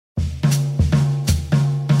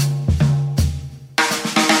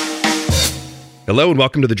Hello and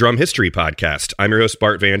welcome to the Drum History Podcast. I'm your host,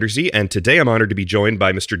 Bart Vanderzee, and today I'm honored to be joined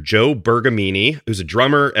by Mr. Joe Bergamini, who's a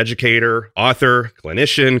drummer, educator, author,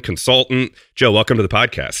 clinician, consultant. Joe, welcome to the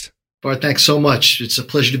podcast. Bart, thanks so much. It's a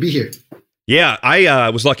pleasure to be here. Yeah, I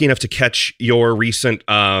was lucky enough to catch your recent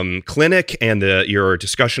clinic and your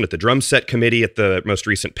discussion at the drum set committee at the most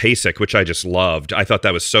recent PASIC, which I just loved. I thought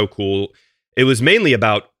that was so cool. It was mainly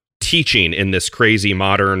about teaching in this crazy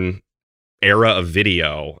modern era of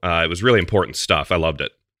video. It was really important stuff. I loved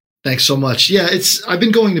it. Thanks so much. Yeah, I've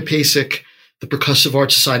been going to PASIC, the Percussive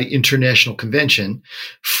Art Society International Convention,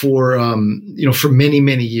 for many,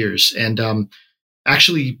 many years, and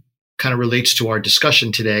actually kind of relates to our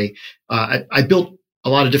discussion today. I built a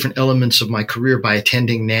lot of different elements of my career by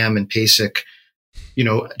attending NAMM and PASIC,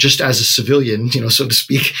 just as a civilian, so to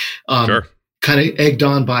speak, Sure. Kind of egged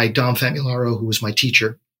on by Dom Famularo, who was my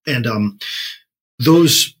teacher. And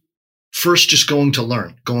those first just going to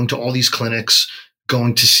learn, going to all these clinics,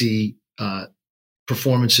 going to see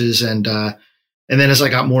performances, and then as I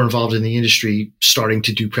got more involved in the industry, starting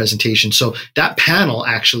to do presentations. So that panel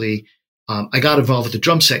actually, I got involved with the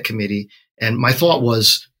drum set committee, and my thought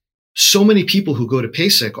was, so many people who go to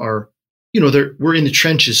PASIC are, we're in the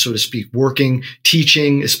trenches, so to speak, working,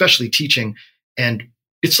 teaching, especially teaching, and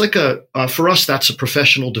it's like for us, that's a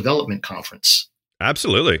professional development conference.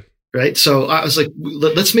 Absolutely. Right. So I was like,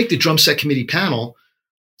 let's make the drum set committee panel,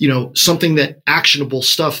 something that actionable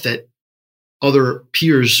stuff that other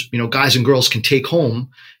peers, guys and girls can take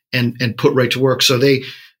home and put right to work. So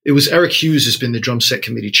it was Eric Hughes has been the drum set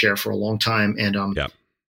committee chair for a long time. And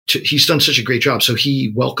he's done such a great job. So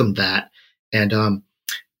he welcomed that. And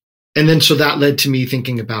then so that led to me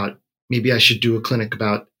thinking about maybe I should do a clinic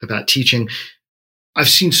about teaching. I've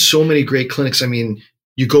seen so many great clinics. I mean,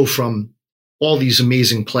 you go from all these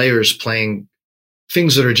amazing players playing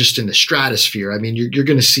things that are just in the stratosphere. I mean, you're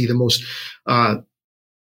going to see the most, my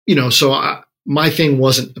thing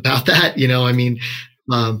wasn't about that,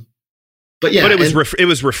 but yeah. But it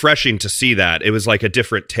was refreshing to see that. It was like a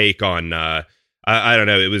different take on, I don't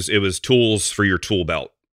know. It was tools for your tool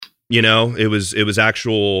belt. It was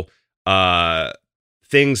actual,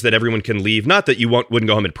 things that everyone can leave. Not that you wouldn't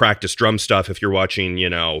go home and practice drum stuff if you're watching,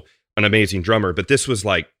 an amazing drummer, but this was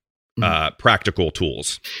like, practical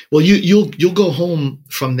tools. Well, you'll go home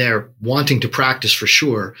from there wanting to practice for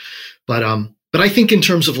sure. But I think in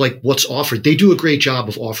terms of like what's offered, they do a great job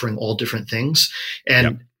of offering all different things.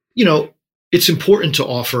 And, it's important to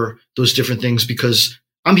offer those different things because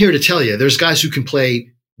I'm here to tell you, there's guys who can play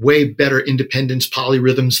way better independence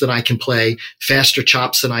polyrhythms than I can play, faster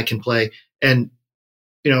chops than I can play. And,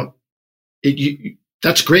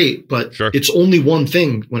 that's great, but Sure. It's only one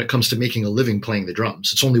thing when it comes to making a living playing the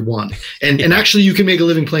drums. It's only one. And actually you can make a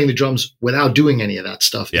living playing the drums without doing any of that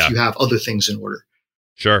stuff if you have other things in order.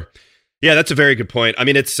 Sure. Yeah, that's a very good point. I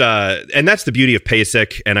mean, it's and that's the beauty of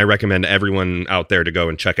PASIC, and I recommend everyone out there to go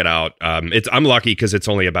and check it out. I'm lucky because it's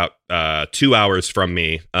only about 2 hours from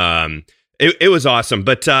me. It was awesome.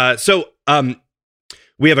 But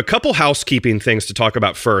we have a couple housekeeping things to talk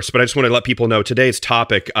about first, but I just want to let people know today's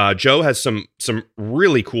topic. Joe has some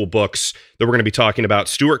really cool books that we're going to be talking about.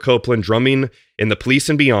 Stuart Copeland, Drumming in the Police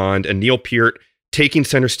and Beyond, and Neil Peart, Taking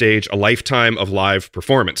Center Stage, A Lifetime of Live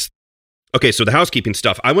Performance. Okay, so the housekeeping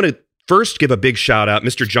stuff. I want to first give a big shout out,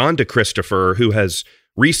 Mr. John DeChristopher, who has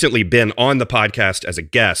recently been on the podcast as a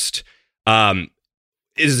guest.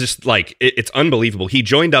 Is just like, it's unbelievable. He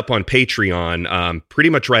joined up on Patreon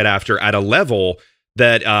pretty much right after at a level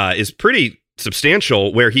that is pretty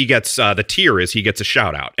substantial, where he gets the tier is he gets a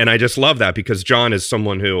shout out. And I just love that because John is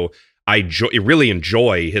someone who I really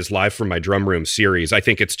enjoy his Live from My Drum Room series. I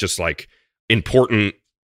think it's just like important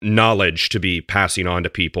knowledge to be passing on to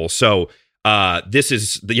people. So this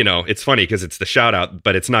is, it's funny because it's the shout out,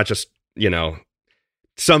 but it's not just,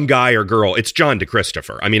 some guy or girl. It's John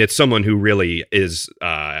DeChristopher. I mean, it's someone who really is,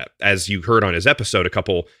 as you heard on his episode a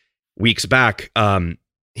couple weeks back,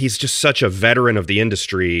 he's just such a veteran of the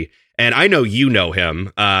industry. And I know you know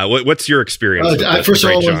him. What's your experience with first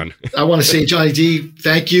of all, John? I want to say, Johnny D,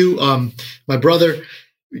 thank you. My brother,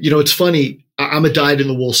 it's funny. I'm a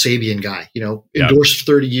dyed-in-the-wool Sabian guy, endorsed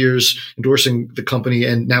 30 years, endorsing the company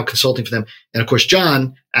and now consulting for them. And of course,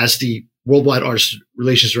 John, as the Worldwide Artist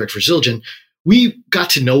Relations Director for Zildjian, we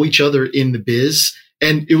got to know each other in the biz.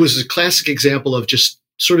 And it was a classic example of just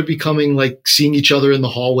sort of becoming like seeing each other in the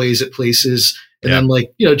hallways at places. And then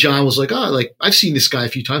like, John was like, I've seen this guy a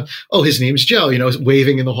few times. Oh, his name's Joe,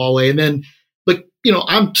 waving in the hallway. And then like,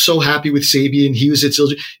 I'm so happy with Sabian. He was at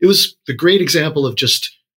Zildjian. It was the great example of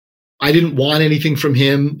just, I didn't want anything from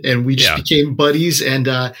him and we just became buddies. And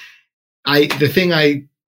the thing I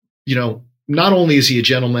not only is he a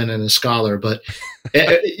gentleman and a scholar, but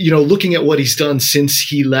looking at what he's done since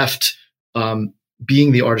he left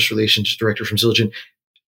being the artist relations director from Zildjian,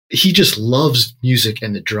 he just loves music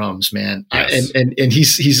and the drums, man. Yes. And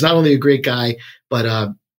he's not only a great guy, but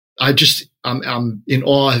I'm in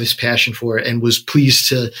awe of his passion for it, and was pleased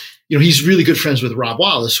to, he's really good friends with Rob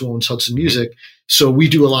Wallace, who owns Hudson Music. So we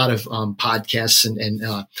do a lot of podcasts and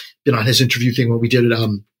been on his interview thing when we did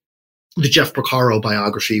the Jeff Porcaro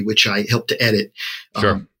biography, which I helped to edit.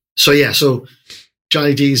 Sure. So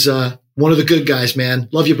Johnny D's one of the good guys, man.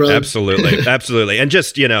 Love you, brother. Absolutely. Absolutely. And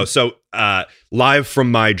just, Live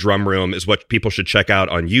from My Drum Room is what people should check out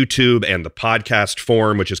on YouTube, and the podcast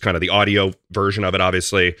form, which is kind of the audio version of it,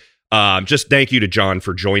 obviously. Just thank you to John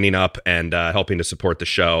for joining up and helping to support the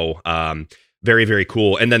show. Very, very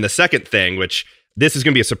cool. And then the second thing, which this is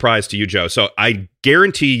going to be a surprise to you, Joe. So I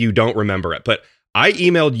guarantee you don't remember it, but I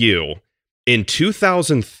emailed you in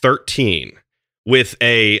 2013 with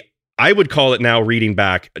I would call it now, reading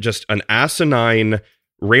back, just an asinine,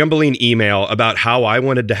 rambling email about how I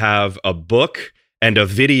wanted to have a book and a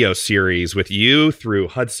video series with you through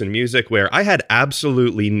Hudson Music, where I had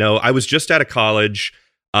absolutely I was just out of college.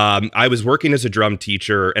 I was working as a drum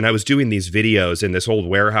teacher, and I was doing these videos in this old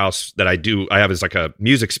warehouse that I have as like a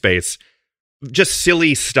music space, just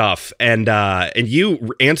silly stuff. And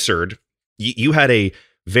you answered, you had a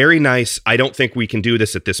very nice, I don't think we can do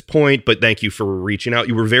this at this point, but thank you for reaching out.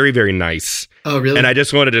 You were very, very nice. Oh, really? And I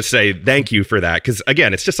just wanted to say thank you for that. Because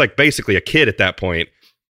again, it's just like basically a kid at that point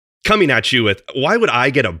coming at you with, why would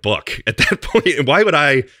I get a book at that point? And why would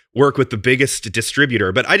I work with the biggest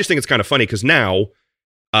distributor? But I just think it's kind of funny because now,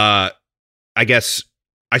 I guess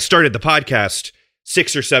I started the podcast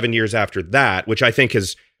 6 or 7 years after that, which I think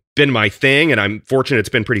has been my thing. And I'm fortunate it's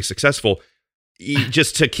been pretty successful.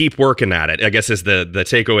 Just to keep working at it, I guess, is the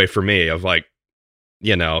takeaway for me of like,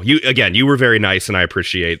 you were very nice, and I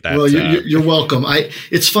appreciate that. Well, you're welcome.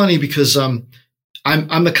 It's funny because I'm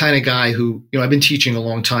the kind of guy who, I've been teaching a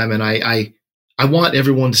long time, and I want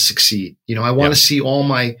everyone to succeed. I want to see all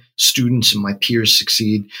my students and my peers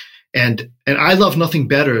succeed. And I love nothing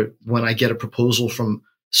better when I get a proposal from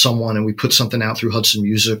someone and we put something out through Hudson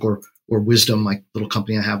Music or Wisdom, my little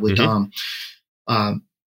company I have with Dom.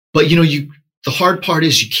 But the hard part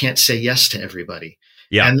is you can't say yes to everybody.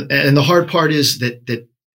 Yeah. And the hard part is that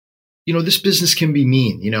this business can be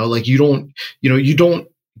mean, like you don't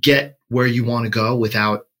get where you want to go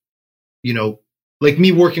without, like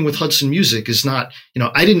me working with Hudson Music is not,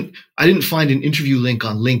 I didn't find an interview link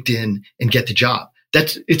on LinkedIn and get the job.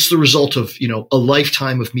 It's the result of, a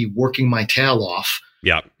lifetime of me working my tail off.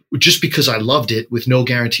 Yeah. Just because I loved it with no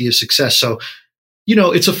guarantee of success. So,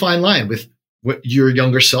 it's a fine line with your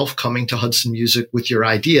younger self coming to Hudson Music with your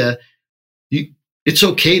idea. It's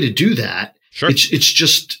okay to do that. Sure. It's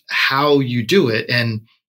just how you do it. And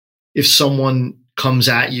if someone comes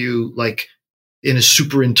at you like in a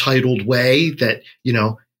super entitled way that,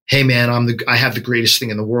 hey man, I have the greatest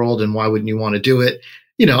thing in the world, and why wouldn't you want to do it?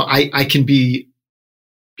 I can be,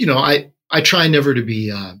 I try never to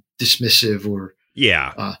be dismissive or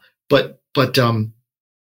but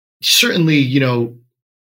certainly,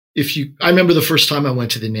 I remember the first time I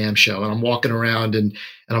went to the NAMM show, and I'm walking around and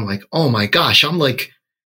I'm like, oh my gosh, I'm like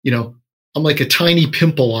a tiny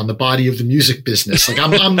pimple on the body of the music business. Like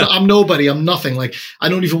I'm nobody, I'm nothing. Like I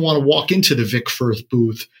don't even want to walk into the Vic Firth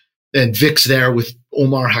booth, and Vic's there with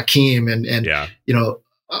Omar Hakim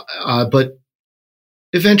but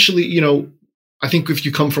eventually, I think if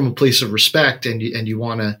you come from a place of respect and you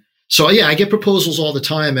want to, so yeah, I get proposals all the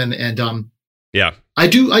time, and I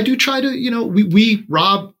do try to, we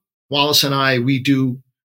Rob Wallace and I, we do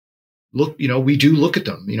look at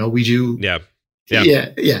them, we do. Yeah.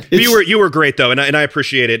 You were great though. And I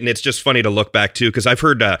appreciate it. And it's just funny to look back too, because I've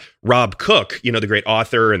heard Rob Cook, the great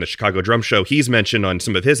author and the Chicago Drum Show, he's mentioned on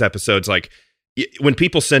some of his episodes, like when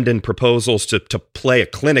people send in proposals to play a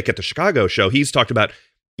clinic at the Chicago show, he's talked about,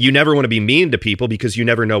 you never want to be mean to people because you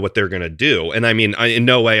never know what they're going to do. And I mean, in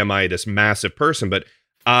no way am I this massive person, but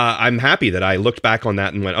I'm happy that I looked back on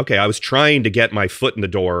that and went, okay, I was trying to get my foot in the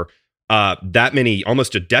door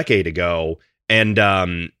almost a decade ago.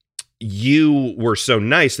 And you were so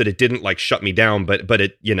nice that it didn't like shut me down, but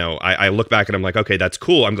it, I look back and I'm like, okay, that's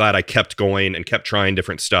cool. I'm glad I kept going and kept trying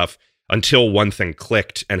different stuff until one thing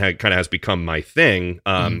clicked and kind of has become my thing.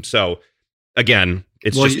 So again,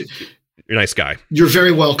 it's you're a nice guy. You're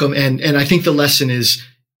very welcome. And I think the lesson is,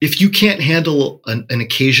 if you can't handle an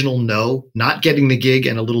occasional no, not getting the gig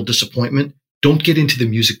and a little disappointment, don't get into the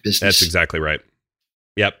music business. That's exactly right.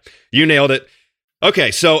 Yep. You nailed it.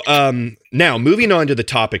 Okay. So now moving on to the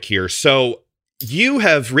topic here. So you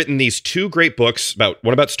have written these two great books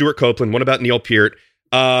one about Stuart Copeland, one about Neil Peart.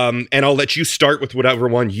 And I'll let you start with whatever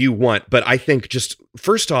one you want. But I think just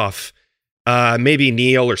first off, maybe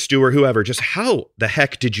Neil or Stuart, whoever, just how the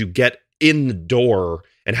heck did you get in the door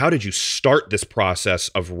and how did you start this process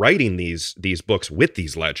of writing these books with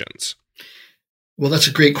these legends? Well, that's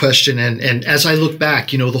a great question. And as I look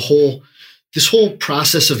back, this whole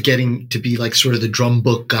process of getting to be like sort of the drum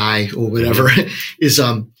book guy or whatever is,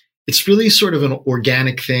 it's really sort of an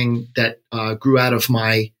organic thing that grew out of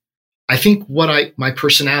my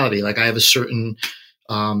personality. Like I have a certain,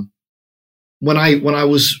 when I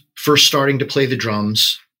was first starting to play the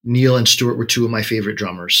drums, Neil and Stuart were two of my favorite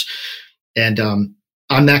drummers. And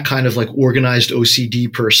I'm that kind of like organized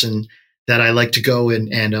OCD person that I like to go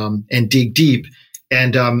and dig deep.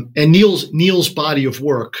 And Neil's body of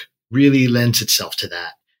work really lends itself to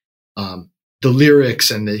that. The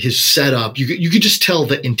lyrics and his setup, you could just tell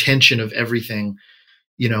the intention of everything.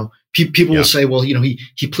 People will say, well,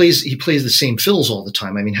 he plays the same fills all the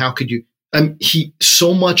time. I mean, how could you?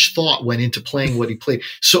 So much thought went into playing what he played.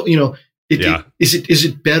 So is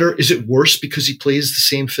it better? Is it worse because he plays the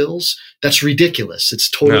same fills? That's ridiculous. It's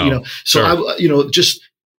totally So sure.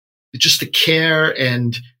 Just the care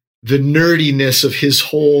and the nerdiness of his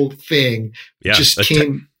whole thing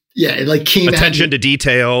came. It came attention to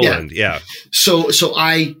detail. Yeah. And yeah. So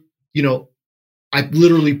I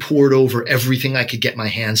literally poured over everything I could get my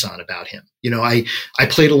hands on about him. I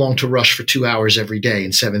played along to Rush for 2 hours every day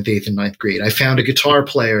in 7th, 8th, and 9th grade. I found a guitar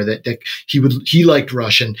player that he liked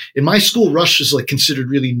Rush. And in my school, Rush was like considered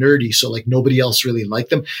really nerdy. So like nobody else really liked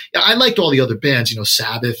them. I liked all the other bands,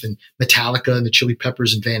 Sabbath and Metallica and the Chili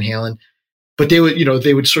Peppers and Van Halen. But they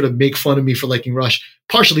would sort of make fun of me for liking Rush,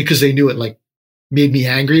 partially because they knew it like made me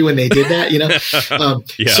angry when they did that,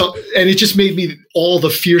 Yeah. So, and it just made me all the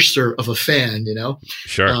fiercer of a fan,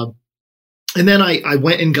 Sure. And then I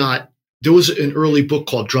went and there was an early book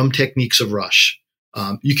called Drum Techniques of Rush.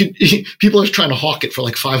 People are trying to hawk it for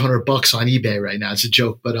like $500 on eBay right now. It's a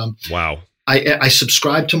joke, but, wow. I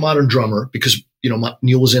subscribed to Modern Drummer because,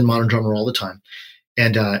 Neil was in Modern Drummer all the time.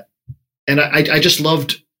 And I just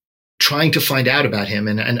loved trying to find out about him.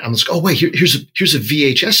 And I was like, oh wait, here's a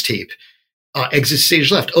VHS tape. Exit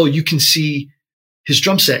stage left. Oh, you can see his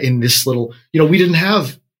drum set in this little, we didn't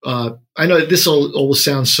have, I know this always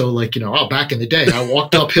sounds so like, back in the day, I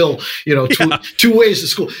walked uphill, two ways to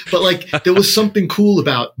school, but like there was something cool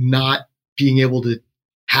about not being able to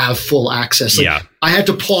have full access. Like, I had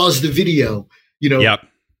to pause the video, to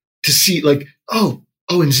see like, oh,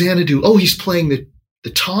 in Xanadu, he's playing the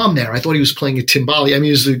tom there. I thought he was playing a timbali. I mean,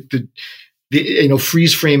 it was the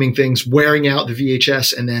freeze framing things, wearing out the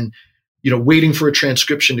VHS and then, waiting for a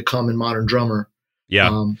transcription to come in Modern Drummer.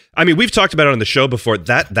 Yeah. I mean, we've talked about it on the show before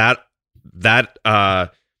that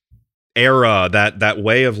era, that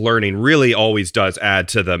way of learning really always does add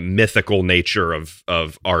to the mythical nature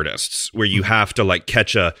of artists, where you have to like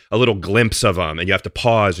catch a little glimpse of them and you have to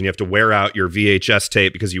pause and you have to wear out your VHS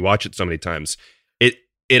tape because you watch it so many times.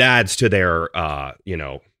 It adds to their,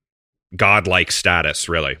 godlike status,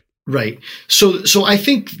 really. Right. So I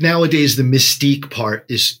think nowadays the mystique part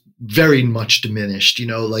is very much diminished,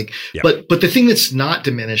 but the thing that's not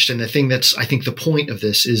diminished and the thing that's, I think the point of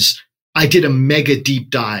this is I did a mega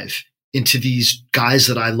deep dive into these guys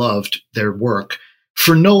that I loved their work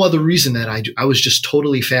for no other reason than I was just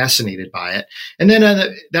totally fascinated by it. And then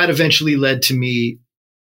that eventually led to me.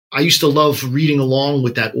 I used to love reading along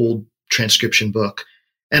with that old transcription book,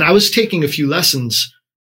 and I was taking a few lessons,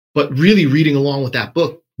 but really reading along with that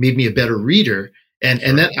book made me a better reader. And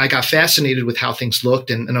then I got fascinated with how things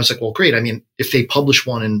looked. And I was like, well, great. I mean, if they publish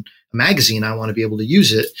one in a magazine, I want to be able to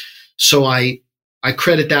use it. So I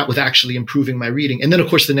credit that with actually improving my reading. And then, of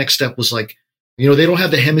course, the next step was like, they don't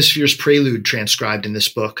have the Hemispheres Prelude transcribed in this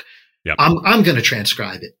book. Yep. I'm going to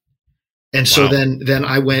transcribe it. And so then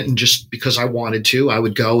I went and just because I wanted to, I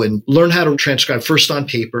would go and learn how to transcribe first on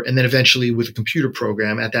paper and then eventually with a computer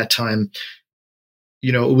program. At that time,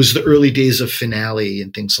 it was the early days of Finale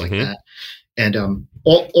and things like that. And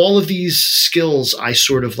all of these skills I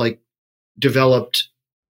sort of like developed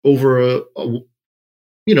over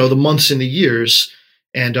the months and the years,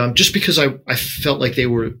 and just because I felt like they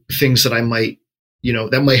were things that I might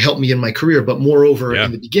that might help me in my career, but moreover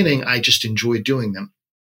in the beginning I just enjoyed doing them.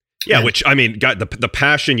 Yeah, and, which I mean, God, the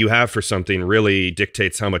passion you have for something really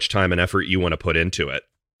dictates how much time and effort you want to put into it.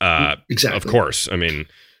 Exactly. Of course. I mean,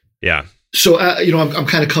 yeah. So, I'm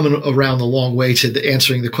kind of coming around the long way to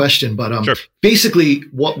answering the question, but sure. Basically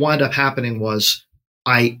what wound up happening was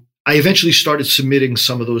I eventually started submitting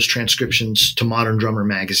some of those transcriptions to Modern Drummer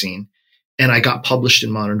magazine. and I got published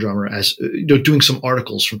in Modern Drummer as doing some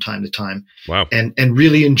articles from time to time. Wow. And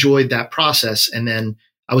really enjoyed that process. And then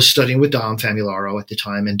I was studying with Dom Famularo at the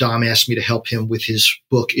time, and Dom asked me to help him with his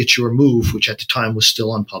book, It's Your Move, which at the time was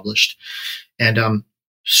still unpublished. And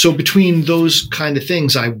so between those kind of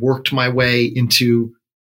things, I worked my way into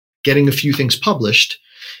getting a few things published.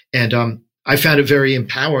 And I found it very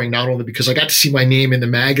empowering, not only because I got to see my name in the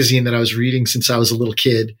magazine that I was reading since I was a little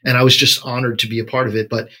kid, and I was just honored to be a part of it,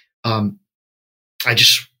 but I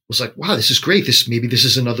just was like, wow, this is great. Maybe this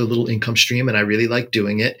is another little income stream, and I really like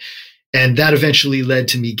doing it. And that eventually led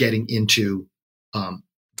to me getting into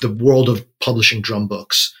the world of publishing drum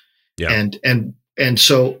books. Yeah. And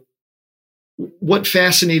so what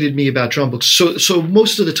fascinated me about drum books, so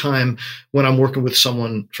most of the time when I'm working with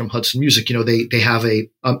someone from Hudson Music, they have a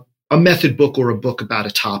method book or a book about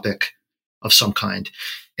a topic of some kind.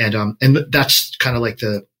 And that's kind of like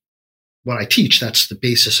when I teach, that's the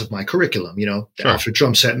basis of my curriculum, the Alfred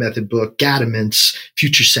Drum Set Method book, Gadaments,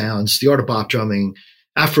 Future Sounds, The Art of Bop Drumming,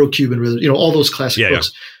 Afro-Cuban Rhythm, all those classic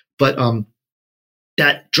books. Yeah. But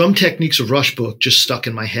that Drum Techniques of Rush book just stuck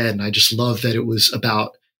in my head, and I just loved that it was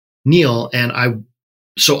about Neil. And I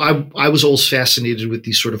was always fascinated with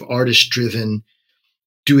these sort of artist-driven,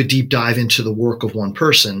 do a deep dive into the work of one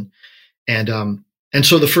person. And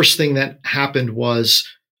so the first thing that happened was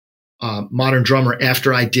Modern Drummer,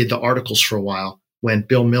 after I did the articles for a while, when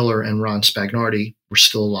Bill Miller and Ron Spagnardi were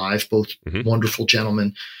still alive, both wonderful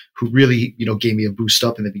gentlemen who really, gave me a boost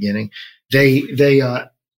up in the beginning. They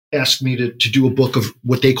asked me to do a book of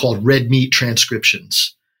what they called red meat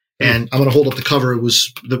transcriptions. And I'm going to hold up the cover. It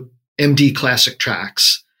was the MD Classic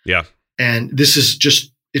Tracks. Yeah. And it's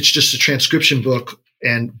just a transcription book.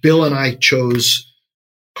 And Bill and I chose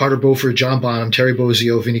Carter Beauford, John Bonham, Terry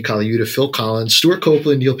Bozzio, Vinnie Colaiuta, Phil Collins, Stuart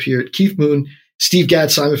Copeland, Neil Peart, Keith Moon, Steve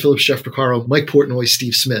Gadd, Simon Phillips, Jeff Porcaro, Mike Portnoy,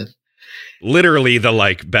 Steve Smith. Literally the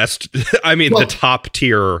best, the top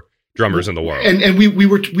tier drummers in the world. And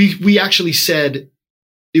we actually said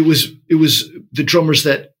it was the drummers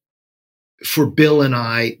that, for Bill and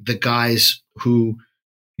I, the guys who,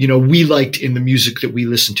 we liked in the music that we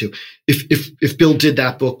listened to. If Bill did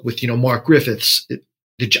that book with, Mark Griffiths,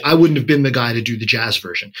 I wouldn't have been the guy to do the jazz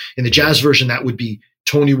version. In the jazz version, that would be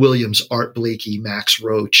Tony Williams, Art Blakey, Max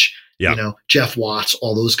Roach, Jeff Watts,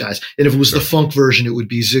 all those guys. And if it was the funk version, it would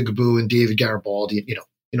be Zigaboo and David Garibaldi, you know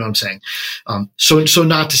what I'm saying? So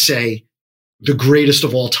not to say the greatest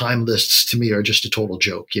of all time lists to me are just a total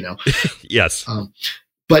joke, Yes.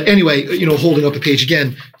 But anyway, holding up a page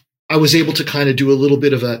again, I was able to kind of do a little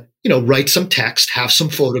bit of a, write some text, have some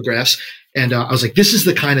photographs. And I was like, this is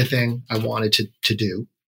the kind of thing I wanted to do.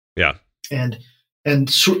 Yeah. And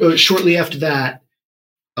shortly after that,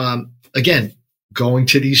 again, going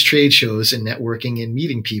to these trade shows and networking and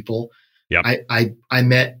meeting people, I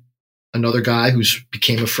met another guy who's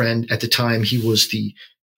became a friend. At the time, he was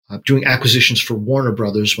doing acquisitions for Warner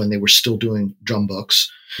Brothers when they were still doing drum books.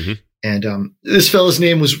 Mm-hmm. And this fellow's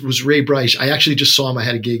name was Ray Bryce. I actually just saw him. I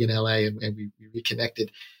had a gig in LA and we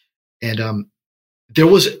reconnected. And there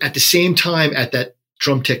was, at the same time, at that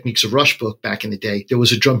Drum Techniques of Rush book back in the day, there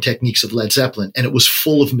was a Drum Techniques of Led Zeppelin, and it was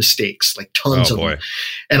full of mistakes, like tons of them.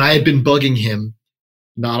 And I had been bugging him,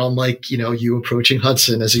 not unlike, you approaching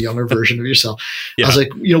Hudson as a younger version of yourself. I was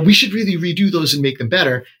like, we should really redo those and make them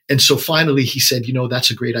better. And so finally he said, that's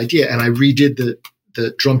a great idea. And I redid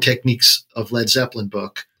the Drum Techniques of Led Zeppelin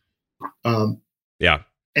book.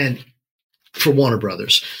 And for Warner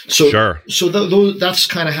Brothers. So that's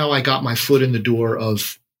kind of how I got my foot in the door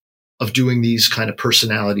of doing these kind of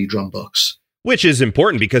personality drum books. Which is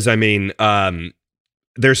important because,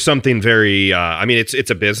 there's something very, it's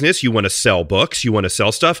a business. You want to sell books. You want to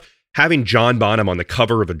sell stuff. Having John Bonham on the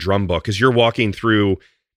cover of a drum book, as you're walking through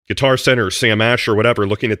Guitar Center or Sam Ash or whatever,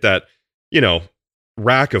 looking at that,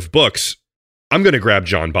 rack of books, I'm going to grab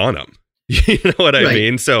John Bonham. You know what I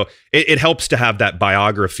mean? So it helps to have that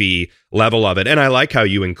biography level of it. And I like how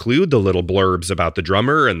you include the little blurbs about the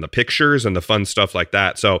drummer and the pictures and the fun stuff like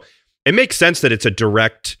that. So it makes sense that it's a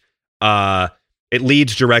direct, it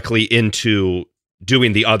leads directly into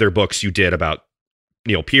doing the other books you did about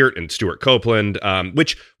Neil Peart and Stuart Copeland,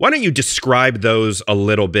 why don't you describe those a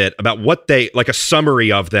little bit about what like a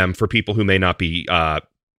summary of them for people who may not be,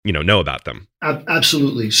 know about them.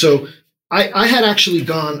 Absolutely. So I had actually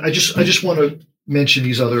gone, I just want to mention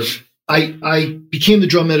these other, I became the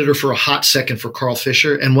drum editor for a hot second for Carl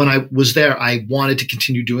Fisher. And when I was there, I wanted to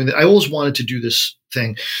continue doing that. I always wanted to do this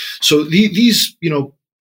thing. So these,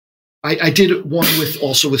 I did one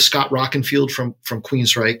also with Scott Rockenfield from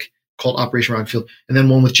Queensryche called Operation Rockenfield, and then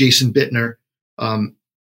one with Jason Bittner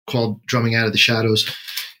called Drumming Out of the Shadows.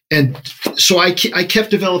 and so I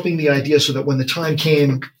kept developing the idea so that when the time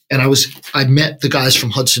came and I met the guys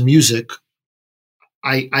from Hudson Music,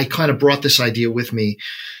 I kind of brought this idea with me.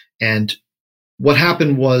 And what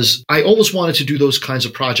happened was I always wanted to do those kinds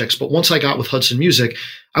of projects. But once I got with Hudson Music,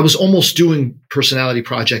 I was almost doing personality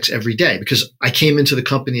projects every day because I came into the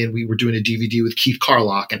company and we were doing a DVD with Keith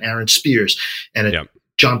Carlock and Aaron Spears and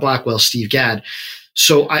John Blackwell, Steve Gadd.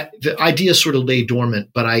 So the idea sort of lay dormant,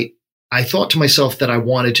 but I thought to myself that I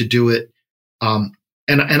wanted to do it. And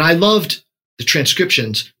I loved the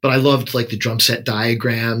transcriptions, but I loved like the drum set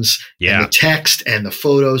diagrams and the text and the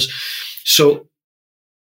photos. So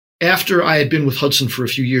after I had been with Hudson for a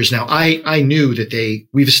few years now, I knew that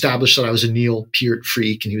we've established that I was a Neil Peart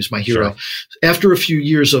freak and he was my hero. Sure. After a few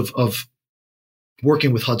years of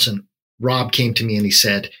working with Hudson, Rob came to me and he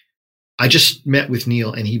said, I just met with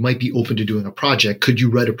Neil and he might be open to doing a project. Could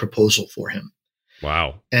you write a proposal for him?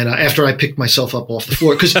 Wow. And after I picked myself up off the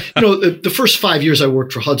floor, because the first 5 years I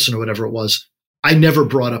worked for Hudson or whatever it was, I never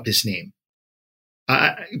brought up his name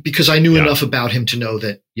because I knew enough about him to know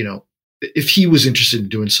that, if he was interested in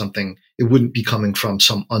doing something, it wouldn't be coming from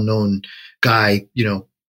some unknown guy,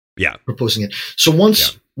 proposing it. So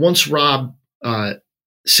once Rob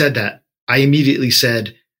said that, I immediately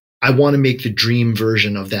said, I want to make the dream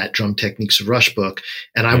version of that Drum Techniques of Rush book.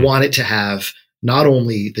 And I want it to have not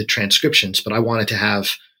only the transcriptions, but I want it to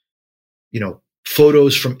have,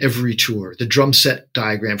 photos from every tour, the drum set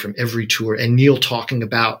diagram from every tour, and Neil talking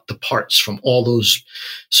about the parts from all those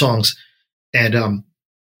songs. And,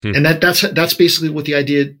 and that's basically what the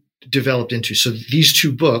idea developed into. So these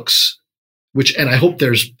two books, and I hope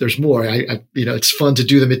there's more. It's fun to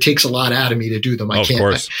do them. It takes a lot out of me to do them. I can't. Of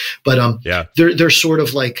course. But they're sort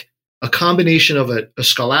of like a combination of a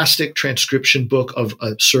scholastic transcription book of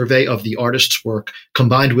a survey of the artist's work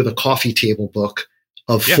combined with a coffee table book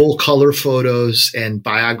of full color photos and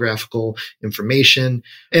biographical information.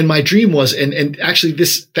 And my dream was, and actually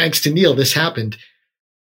this, thanks to Neil, this happened.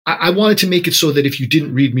 I wanted to make it so that if you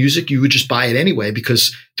didn't read music, you would just buy it anyway,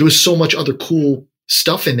 because there was so much other cool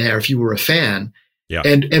stuff in there if you were a fan. Yeah.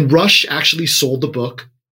 And Rush actually sold the book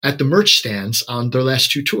at the merch stands on their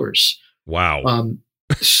last two tours. Wow.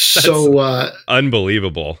 So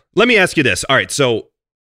unbelievable. Let me ask you this. All right. So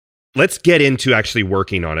let's get into actually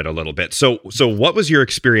working on it a little bit. So what was your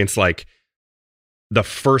experience like the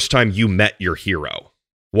first time you met your hero,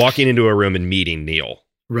 walking into a room and meeting Neil?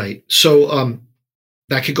 Right. So,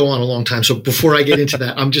 that could go on a long time. So before I get into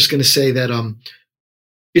that, I'm just going to say that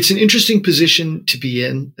it's an interesting position to be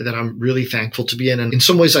in that I'm really thankful to be in. And in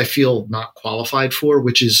some ways I feel not qualified for,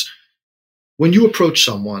 which is when you approach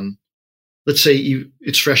someone, let's say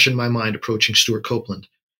it's fresh in my mind approaching Stuart Copeland.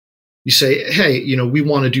 You say, hey, we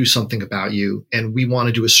want to do something about you and we want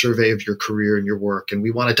to do a survey of your career and your work and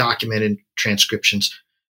we want to document in transcriptions.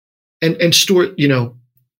 And Stuart,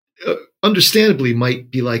 understandably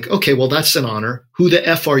might be like, okay, well, that's an honor. Who the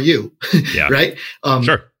F are you? Yeah. Right.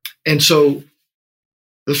 Sure. And so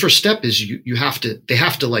the first step is they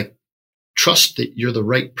have to like trust that you're the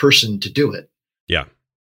right person to do it. Yeah.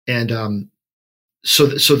 And, so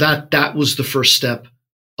that was the first step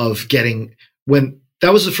of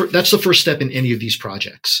that's the first step in any of these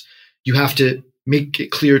projects. You have to make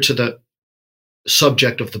it clear to the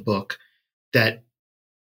subject of the book that,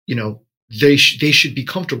 they should be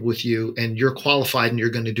comfortable with you and you're qualified and you're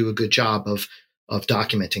going to do a good job of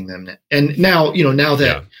documenting them. And now, now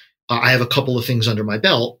that I have a couple of things under my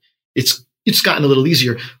belt, it's gotten a little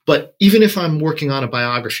easier. But even if I'm working on a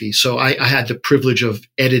biography, so I had the privilege of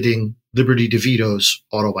editing Liberty DeVito's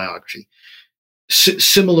autobiography.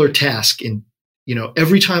 Similar task in,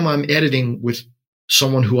 every time I'm editing with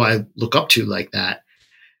someone who I look up to like that,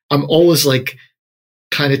 I'm always like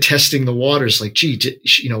kind of testing the waters, like, gee,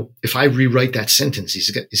 if I rewrite that sentence, is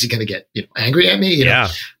he going to get angry at me?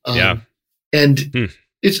 And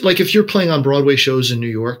it's like if you're playing on Broadway shows in New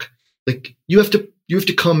York, like you have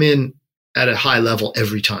to come in at a high level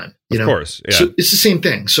every time. Of course, yeah. So it's the same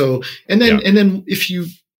thing. So and then if you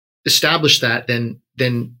establish that,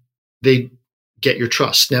 then they get your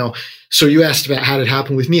trust. Now, so you asked about how did it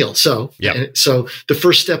happen with Neil. So so the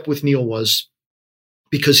first step with Neil was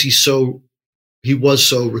because he was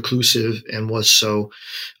so reclusive and was so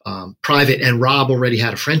private, and Rob already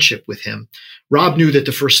had a friendship with him. Rob knew that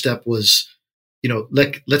the first step was,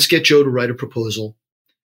 let's get Joe to write a proposal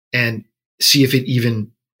and see if it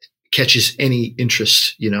even catches any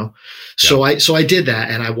interest, So I did that,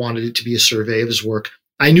 and I wanted it to be a survey of his work.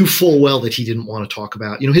 I knew full well that he didn't want to talk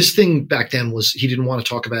about, his thing back then was he didn't want to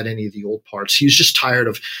talk about any of the old parts. He was just tired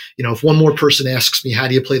of, if one more person asks me, how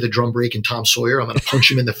do you play the drum break in Tom Sawyer? I'm going to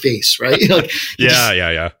punch him in the face. Right.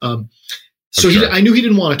 So I knew he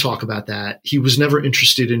didn't want to talk about that. He was never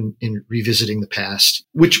interested in revisiting the past,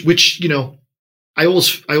 which, you know, I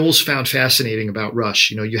always found fascinating about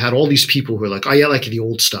Rush. You know, you had all these people who are like, oh yeah, I like the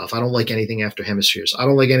old stuff. I don't like anything after Hemispheres. I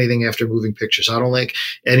don't like anything after Moving Pictures. I don't like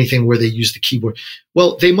anything where they use the keyboard.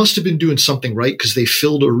 Well, they must have been doing something right because they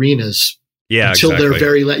filled arenas until their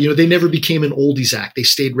very you know, they never became an oldies act. They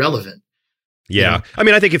stayed relevant. Yeah. You know? I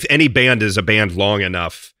mean, I think if any band is a band long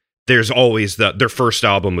enough, there's always their first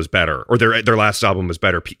album was better or their last album was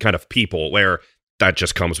better kind of people where that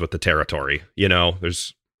just comes with the territory. You know,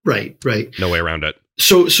 there's right. no way around it.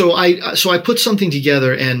 So I put something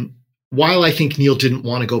together, and while I think Neil didn't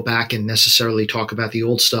want to go back and necessarily talk about the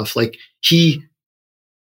old stuff, like he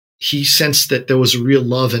sensed that there was a real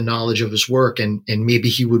love and knowledge of his work, and maybe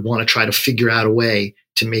he would want to try to figure out a way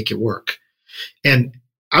to make it work. And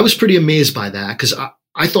I was pretty amazed by that because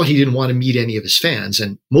I thought he didn't want to meet any of his fans.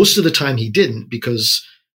 And most of the time he didn't because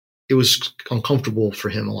it was uncomfortable for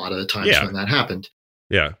him a lot of the times when that happened.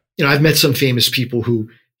 Yeah. You know, I've met some famous people who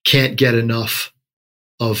can't get enough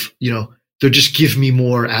of, you know, they'll just give me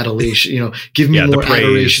more adulation, you know, give me more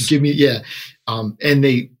adoration, give me,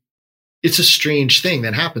 and it's a strange thing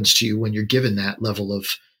that happens to you when you're given that level of,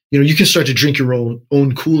 you know, you can start to drink your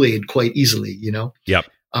own Kool-Aid quite easily, you know? Yep.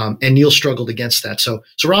 And Neil struggled against that. So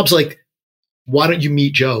Rob's like, why don't you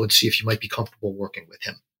meet Joe and see if you might be comfortable working with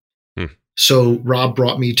him? So Rob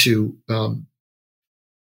brought me to,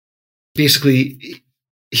 basically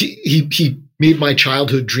he made my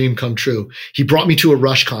childhood dream come true. He brought me to a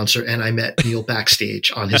Rush concert and I met Neil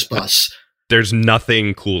backstage on his bus. There's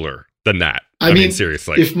nothing cooler than that. I mean,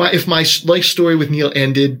 seriously, if my life story with Neil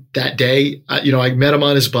ended that day, you know, I met him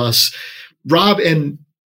on his bus. Rob and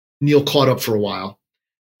Neil caught up for a while.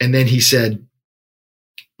 And then he said,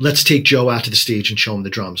 let's take Joe out to the stage and show him the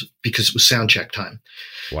drums because it was sound check time.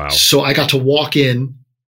 Wow. So I got to walk in,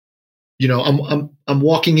 you know, I'm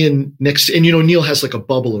walking in next and, you know, Neil has like a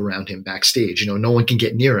bubble around him backstage, you know, no one can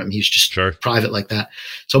get near him. He's just private like that.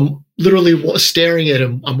 So I'm literally staring at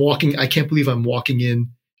him. I can't believe I'm walking in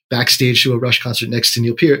backstage to a Rush concert next to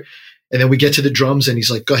Neil Peart. And then we get to the drums and he's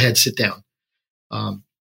like, go ahead, sit down.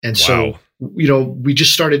 So, you know, we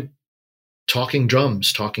just started talking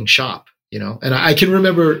drums, talking shop, you know, and I can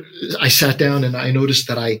remember I sat down and I noticed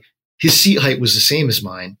that his seat height was the same as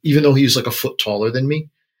mine, even though he was like a foot taller than me.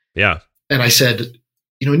 Yeah. And I said,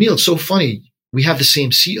 you know, Neil, it's so funny. We have the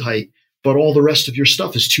same seat height, but all the rest of your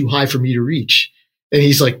stuff is too high for me to reach. And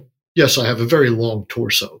he's like, yes, I have a very long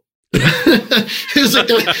torso. It was like,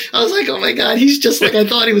 I was like, oh my God, he's just like I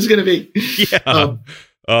thought he was going to be. Yeah.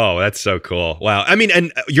 Oh, that's so cool. Wow. I mean,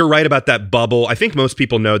 and you're right about that bubble. I think most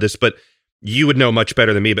people know this, but you would know much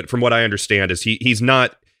better than me. But from what I understand is he's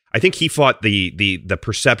not, I think he fought the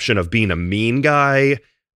perception of being a mean guy,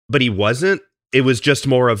 but he wasn't. It was just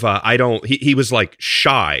more of he was like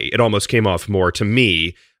shy. It almost came off more to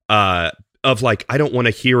me of like, I don't want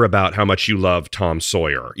to hear about how much you love Tom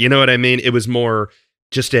Sawyer. You know what I mean? It was more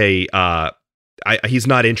just he's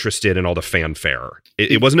not interested in all the fanfare.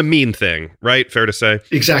 It wasn't a mean thing, right? Fair to say?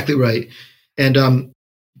 Exactly right. And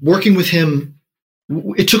working with him,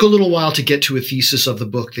 it took a little while to get to a thesis of the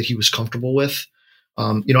book that he was comfortable with.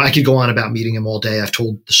 You know, I could go on about meeting him all day. I've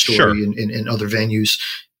told the story in other venues.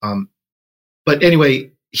 But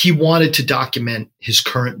anyway, he wanted to document his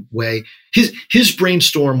current way. His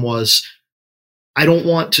brainstorm was, I don't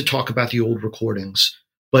want to talk about the old recordings,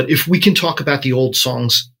 but if we can talk about the old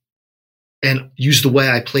songs and use the way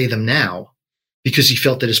I play them now, because he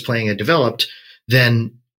felt that his playing had developed,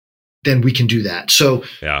 then we can do that. So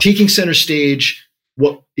taking center stage,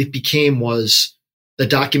 what it became was the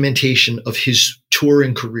documentation of his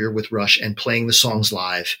touring career with Rush and playing the songs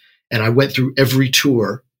live. And I went through every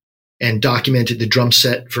tour and documented the drum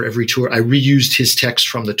set for every tour. I reused his text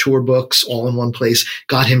from the tour books all in one place,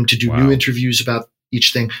 got him to do new interviews about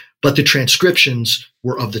each thing. But the transcriptions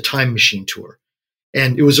were of the Time Machine tour.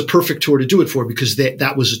 And it was a perfect tour to do it for because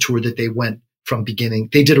that was a tour that they went from beginning.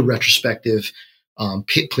 They did a retrospective,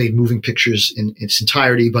 played Moving Pictures in its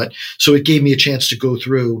entirety. But so it gave me a chance to go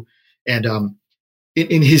through. And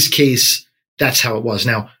in his case, that's how it was.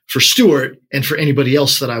 Now, for Stuart and for anybody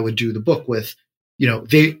else that I would do the book with, you know,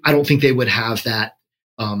 I don't think they would have that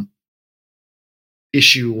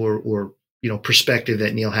issue or you know, perspective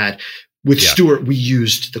that Neil had. With Stuart, we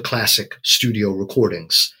used the classic studio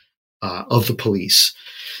recordings of the Police.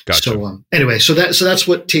 Gotcha. So anyway, so that's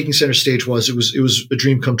what taking center stage was. It was a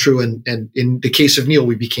dream come true, and in the case of Neil,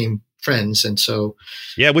 we became friends, and so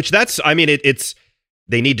it's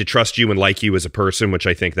they need to trust you and like you as a person, which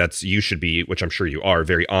I think you should be, which I'm sure you are,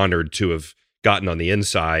 very honored to have gotten on the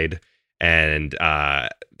inside and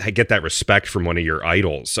get that respect from one of your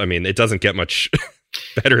idols. I mean, it doesn't get much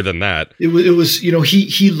better than that. It was,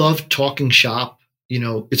 he loved talking shop.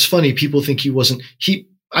 It's funny. People think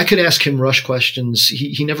I could ask him Rush questions.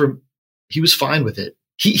 He was fine with it.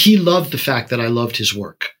 He loved the fact that I loved his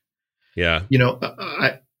work. Yeah.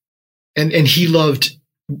 And he loved,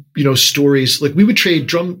 stories. Like we would trade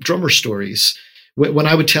drummer stories when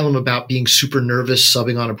I would tell him about being super nervous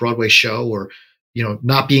subbing on a Broadway show, or,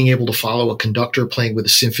 not being able to follow a conductor playing with a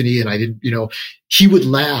symphony. And I didn't, he would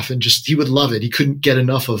laugh and he would love it. He couldn't get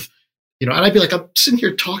enough of, and I'd be like, I'm sitting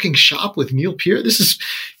here talking shop with Neil Peart. This is,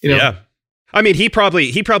 Yeah. I mean, he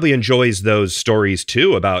probably enjoys those stories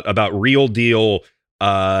too, about real deal,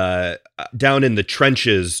 down in the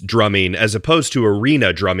trenches drumming as opposed to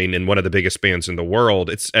arena drumming in one of the biggest bands in the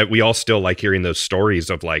world. We all still like hearing those stories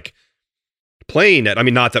of like playing it. I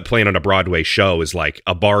mean, not that playing on a Broadway show is like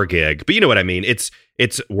a bar gig, but you know what I mean?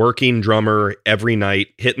 It's working drummer every night,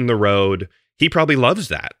 hitting the road. He probably loves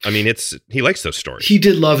that. I mean, he likes those stories. He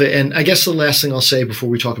did love it. And I guess the last thing I'll say before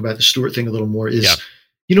we talk about the Stuart thing a little more is,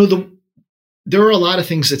 there are a lot of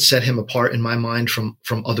things that set him apart in my mind from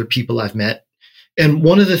other people I've met. And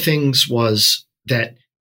one of the things was that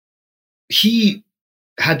he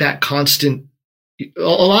had that constant, a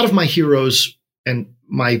lot of my heroes and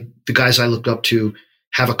the guys I looked up to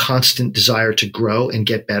have a constant desire to grow and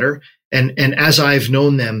get better. And as I've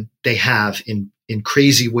known them, they have in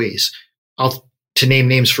crazy ways. To name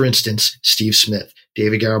names, for instance, Steve Smith,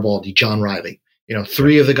 David Garibaldi, John Riley,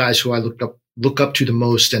 three of the guys who I look up to the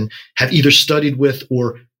most and have either studied with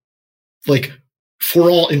or, like,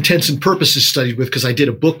 for all intents and purposes studied with, because I did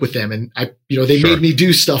a book with them and they made me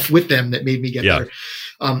do stuff with them that made me get better.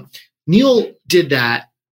 Neil did that.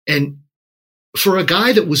 And for a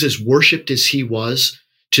guy that was as worshipped as he was,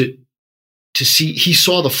 to see, he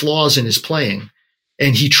saw the flaws in his playing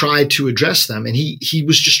and he tried to address them, and he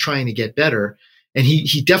was just trying to get better. And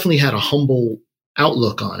he definitely had a humble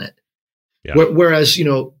outlook on it. Yeah. Whereas,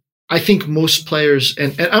 I think most players,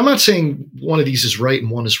 and I'm not saying one of these is right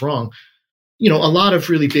and one is wrong. A lot of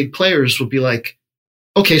really big players will be like,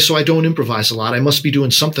 okay, so I don't improvise a lot. I must be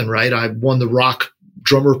doing something right. I won the rock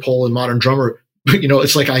drummer poll in Modern Drummer.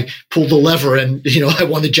 It's like I pulled the lever and, I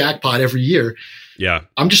won the jackpot every year. Yeah.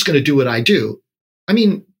 I'm just going to do what I do. I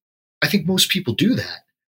mean, I think most people do that,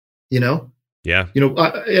 Yeah.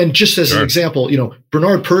 And just as an example,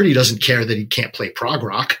 Bernard Purdie doesn't care that he can't play prog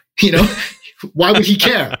rock, Why would he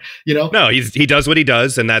care? No, he does what he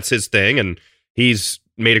does, and that's his thing, and he's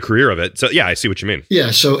made a career of it. So yeah, I see what you mean.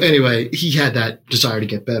 Yeah. So anyway, he had that desire to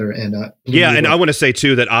get better, and and I want to say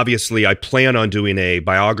too that obviously I plan on doing a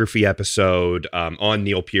biography episode on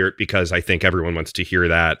Neil Peart, because I think everyone wants to hear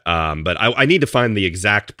that. But I need to find the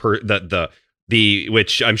exact the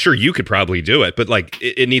which I'm sure you could probably do it, but like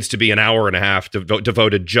it needs to be an hour and a half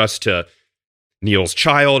devoted just to Neil's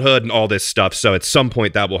childhood and all this stuff. So at some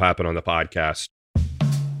point that will happen on the podcast.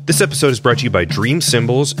 This episode is brought to you by Dream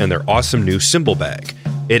Cymbals and their awesome new cymbal bag.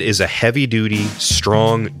 It is a heavy-duty,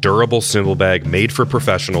 strong, durable cymbal bag made for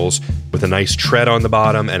professionals with a nice tread on the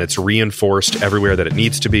bottom, and it's reinforced everywhere that it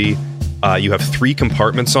needs to be. You have 3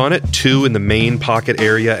 compartments on it, 2 in the main pocket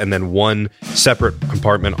area, and then 1 separate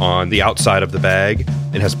compartment on the outside of the bag.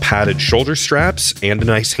 It has padded shoulder straps and a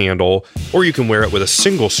nice handle, or you can wear it with a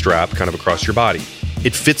single strap kind of across your body.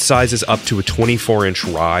 It fits sizes up to a 24-inch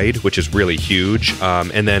ride, which is really huge.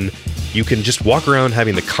 And then you can just walk around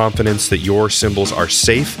having the confidence that your cymbals are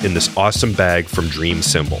safe in this awesome bag from Dream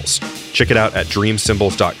Cymbals. Check it out at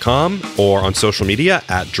dreamcymbals.com or on social media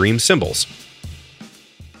at Dream Cymbals.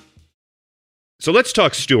 So let's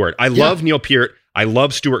talk Stuart. I love Neil Peart. I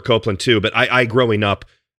love Stuart Copeland too, but I growing up,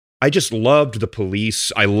 I just loved the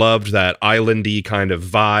Police. I loved that islandy kind of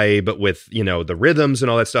vibe with, the rhythms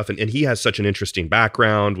and all that stuff. And he has such an interesting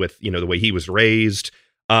background with, the way he was raised.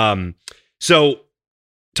 So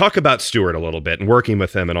talk about Stuart a little bit and working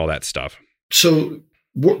with him and all that stuff. So,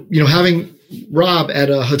 having Rob at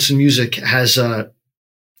Hudson Music has,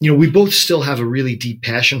 we both still have a really deep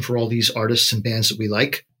passion for all these artists and bands that we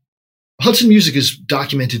like. Hudson Music has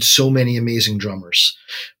documented so many amazing drummers.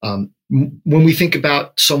 When we think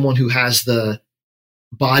about someone who has the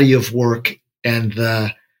body of work and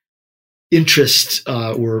the interest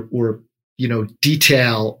or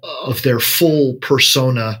detail of their full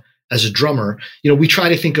persona as a drummer, we try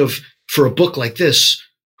to think of, for a book like this,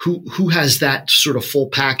 who has that sort of full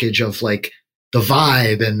package of like the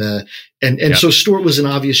vibe and so Stuart was an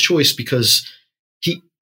obvious choice because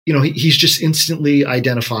he's just instantly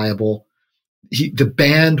identifiable. The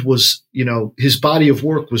band was, his body of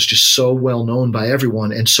work was just so well known by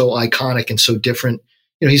everyone and so iconic and so different.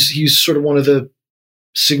 He's sort of one of the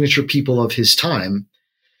signature people of his time.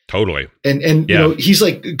 Totally. And you know, he's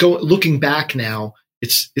like looking back now,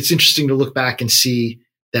 it's interesting to look back and see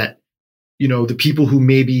that, you know, the people who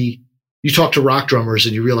maybe you talk to rock drummers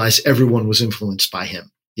and you realize everyone was influenced by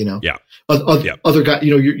him, you know? Yeah. Other guy,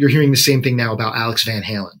 you know, you're hearing the same thing now about Alex Van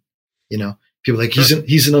Halen, you know? People are like,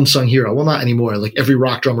 he's an unsung hero. Well, not anymore. Like every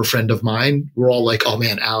rock drummer friend of mine, we're all like, oh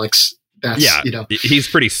man, Alex, that's, you know. He's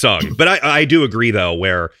pretty sung. But I do agree though,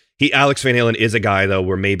 where Alex Van Halen is a guy though,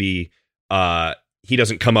 where maybe he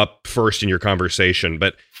doesn't come up first in your conversation.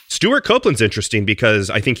 But Stewart Copeland's interesting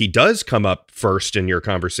because I think he does come up first in your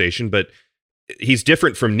conversation, but he's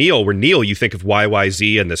different from Neil, where Neil, you think of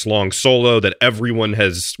YYZ and this long solo that everyone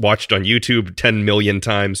has watched on YouTube 10 million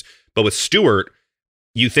times. But with Stewart,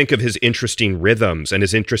 you think of his interesting rhythms and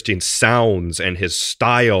his interesting sounds and his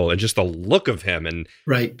style and just the look of him, and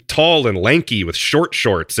tall and lanky with short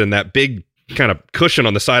shorts and that big kind of cushion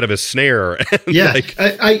on the side of his snare. Yeah. Like,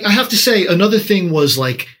 I have to say another thing was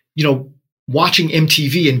like, you know, watching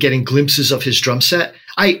MTV and getting glimpses of his drum set.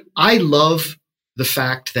 I love the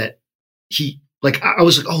fact that I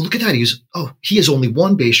was like, oh, look at that. He has only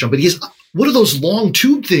one bass drum, but he has, what are those long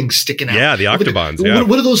tube things sticking out? Yeah, the octobans.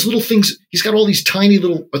 What are those little things? He's got all these tiny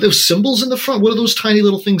little, are those cymbals in the front? What are those tiny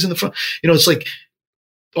little things in the front? You know, it's like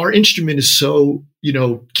our instrument is so, you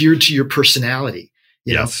know, geared to your personality,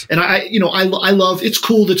 you know? And I love, it's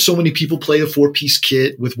cool that so many people play a 4-piece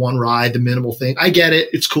kit with one ride, the minimal thing. I get it.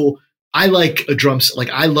 It's cool. I like a drum set. Like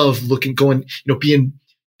I love going, you know, being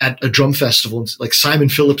at a drum festival and like Simon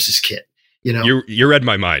Phillips's kit. You know, you read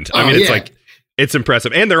my mind. I mean, it's like, it's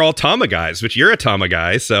impressive. And they're all Tama guys, which you're a Tama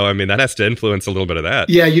guy. So, I mean, that has to influence a little bit of that.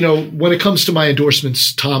 Yeah. You know, when it comes to my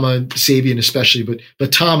endorsements, Tama, Sabian especially,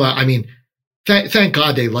 but Tama, I mean, thank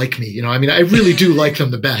God they like me. You know, I mean, I really do like them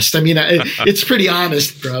the best. I mean, it's pretty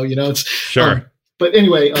honest, bro. You know, it's sure. But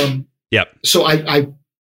anyway, yep. So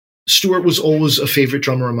Stewart was always a favorite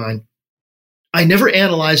drummer of mine. I never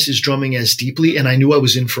analyzed his drumming as deeply, and I knew I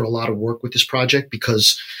was in for a lot of work with this project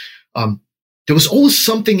because, there was always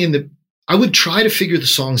something I would try to figure the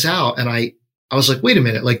songs out. And I was like, wait a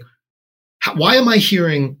minute, like, why am I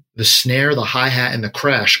hearing the snare, the hi-hat, and the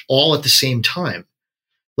crash all at the same time?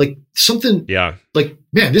 Like something, like,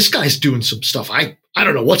 man, this guy's doing some stuff. I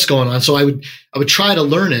don't know what's going on. So I would try to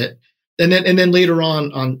learn it. And then later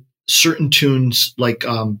on certain tunes, like,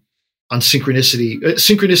 on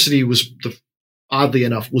Synchronicity was oddly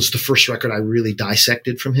enough, was the first record I really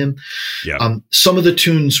dissected from him. Yeah. Some of the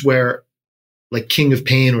tunes where, like King of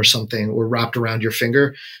Pain or something, or Wrapped Around Your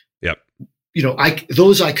Finger. Yep. You know, I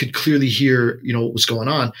could clearly hear, you know, what was going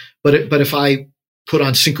on. But if I put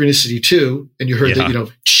on Synchronicity 2 and you heard that, you know,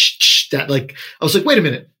 that, like, I was like, wait a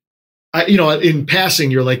minute. You know, in passing,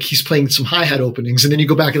 you're like, he's playing some hi-hat openings. And then you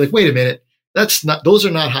go back and like, wait a minute, those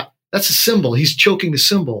are not that's a cymbal. He's choking the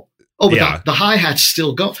cymbal. Oh, but the hi-hat's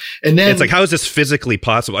still going. And then it's like, how is this physically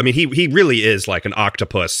possible? I mean, he really is like an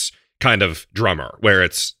octopus kind of drummer, where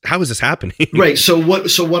it's, how is this happening? Right. So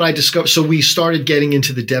what I discovered, so we started getting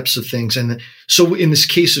into the depths of things. And so in this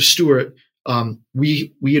case of Stewart,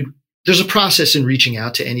 there's a process in reaching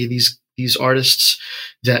out to any of these artists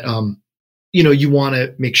that, you know, you want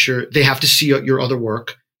to make sure they have to see your other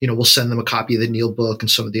work. You know, we'll send them a copy of the Neil book and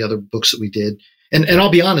some of the other books that we did. And I'll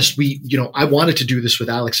be honest, I wanted to do this with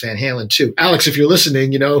Alex Van Halen too. Alex, if you're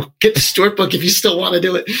listening, you know, get the Stewart book if you still want to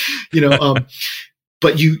do it, you know,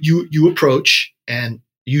 but you approach, and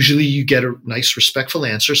usually you get a nice, respectful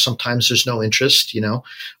answer. Sometimes there's no interest, you know.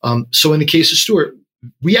 So in the case of Stewart,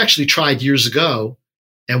 we actually tried years ago,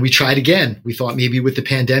 and we tried again. We thought maybe with the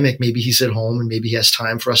pandemic, maybe he's at home and maybe he has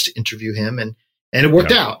time for us to interview him, and it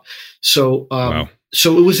worked out. So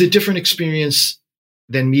so it was a different experience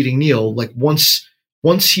than meeting Neil. Like once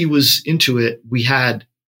he was into it, we had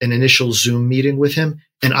an initial Zoom meeting with him,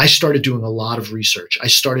 and I started doing a lot of research. I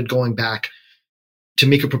started going back to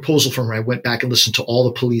make a proposal for him. I went back and listened to all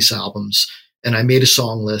the Police albums, and I made a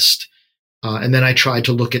song list. And then I tried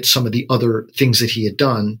to look at some of the other things that he had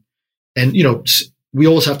done. And, you know, we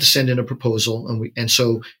always have to send in a proposal. And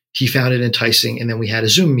so he found it enticing. And then we had a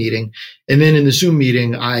Zoom meeting. And then in the Zoom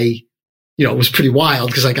meeting, it was pretty wild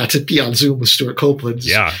because I got to be on Zoom with Stewart Copeland.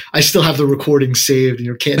 Yeah. I still have the recordings saved, and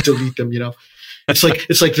you can't delete them, you know. It's like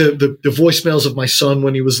the voicemails of my son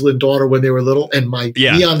when he was daughter when they were little, and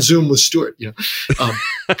me on Zoom with Stewart, you know.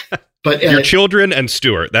 But your children and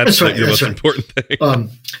Stewart, that's right, the most important thing.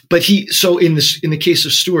 But in the case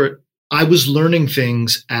of Stewart, I was learning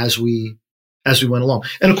things as we went along,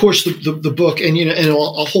 and of course the book, and you know, and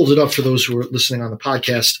I'll hold it up for those who are listening on the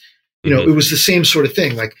podcast. You know, it was the same sort of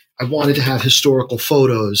thing. Like I wanted to have historical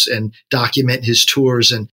photos and document his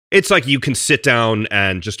tours, and it's like you can sit down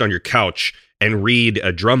and just on your couch and read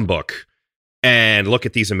a drum book and look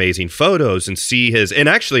at these amazing photos and see his, and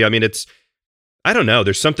actually, I mean, I don't know.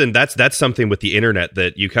 There's something that's something with the internet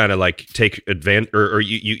that you kind of like take advantage, or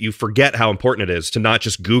you forget how important it is to not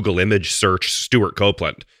just Google image search Stuart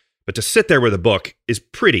Copeland, but to sit there with a book is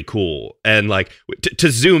pretty cool. And like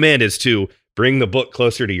to zoom in is to bring the book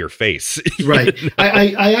closer to your face. Right.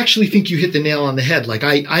 I actually think you hit the nail on the head. Like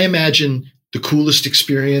I imagine the coolest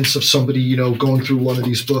experience of somebody, going through one of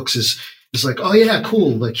these books is like, oh yeah,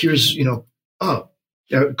 cool. Like here's,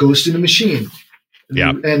 Ghost in a Machine.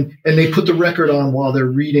 Yeah. And they put the record on while they're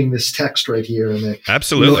reading this text right here. And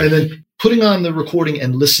absolutely. And then putting on the recording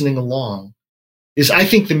and listening along is, I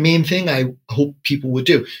think, the main thing I hope people would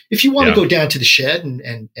do. If you want to go down to the shed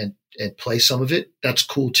and play some of it, that's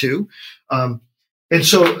cool too. And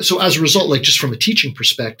so as a result, like just from a teaching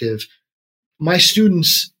perspective, my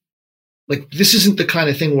students, like, this isn't the kind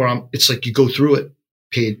of thing where it's like you go through it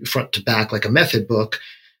paid front to back like a method book.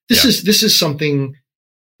 This is something,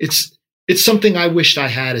 it's something I wished I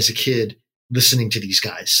had as a kid listening to these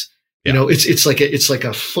guys. Yeah. It's like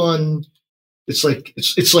a fun, it's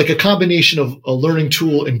like a combination of a learning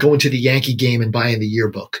tool and going to the Yankee game and buying the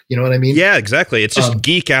yearbook. You know what I mean? Yeah, exactly. It's just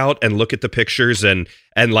geek out and look at the pictures. And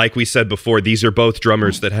like we said before, these are both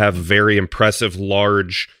drummers that have very impressive,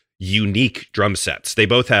 large, unique drum sets. They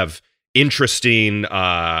both have interesting,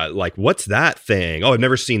 like, what's that thing? Oh, I've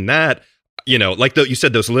never seen that. Like you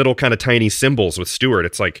said, those little kind of tiny cymbals with Stuart.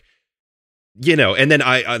 It's like, and then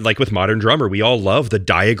I like with Modern Drummer, we all love the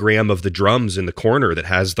diagram of the drums in the corner that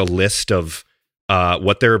has the list of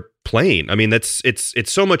what they're playing. I mean,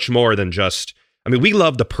 it's so much more than just, I mean, we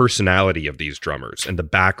love the personality of these drummers and the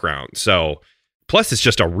background. So plus it's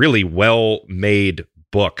just a really well-made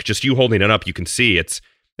book. Just you holding it up, you can see it's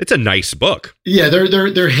a nice book. Yeah,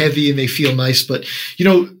 they're heavy and they feel nice, but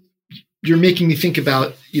you're making me think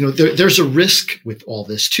about, there's a risk with all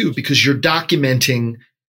this too, because you're documenting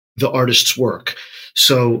the artist's work.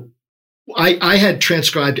 So I had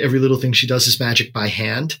transcribed Every Little Thing She Does Is Magic by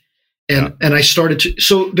hand. And I started to,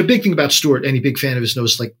 so the big thing about Stuart, any big fan of his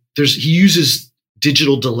knows, like he uses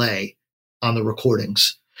digital delay on the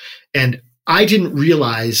recordings. And I didn't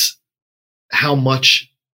realize how much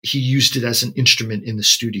he used it as an instrument in the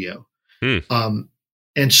studio.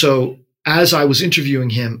 And so as I was interviewing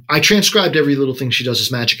him, I transcribed Every Little Thing She Does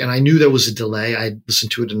Is Magic, and I knew there was a delay. I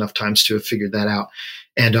listened to it enough times to have figured that out.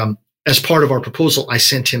 And as part of our proposal, I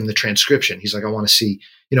sent him the transcription. He's like, I want to see,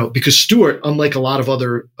 because Stuart, unlike a lot of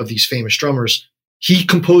other of these famous drummers, he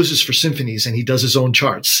composes for symphonies and he does his own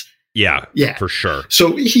charts. Yeah, for sure.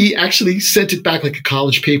 So he actually sent it back like a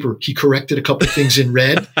college paper. He corrected a couple of ththings in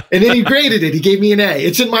red, and then he graded it. He gave me an A.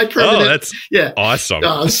 It's in my permanent. Oh, that's awesome.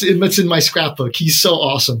 It's in my scrapbook. He's so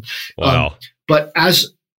awesome. Wow. But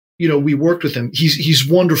as we worked with him. He's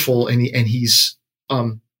wonderful, and he's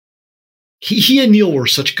he and Neil were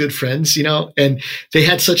such good friends, and they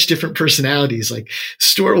had such different personalities. Like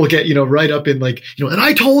Stuart will get, right up in like, and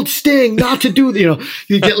I told Sting not to do,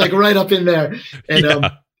 you get like right up in there.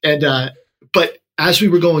 And, but as we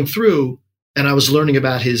were going through and I was learning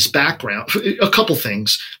about his background, a couple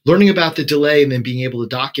things, learning about the delay and then being able to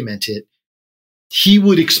document it, he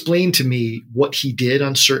would explain to me what he did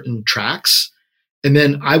on certain tracks. And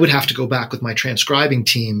then I would have to go back with my transcribing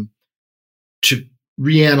team to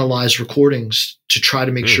reanalyze recordings to try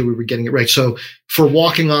to make sure we were getting it right. So for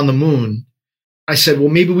Walking on the Moon, I said, well,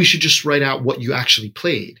 maybe we should just write out what you actually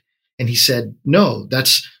played. And he said, no,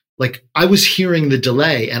 that's like, I was hearing the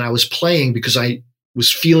delay and I was playing because I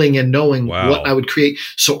was feeling and knowing what I would create.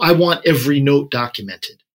 So I want every note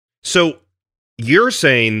documented. So you're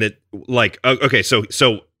saying that like, okay, so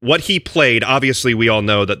what he played, obviously we all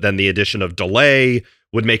know that then the addition of delay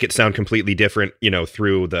would make it sound completely different,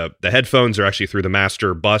 through the headphones or actually through the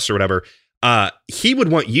master bus or whatever. He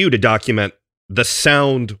would want you to document the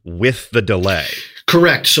sound with the delay.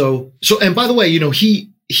 Correct. So, and by the way,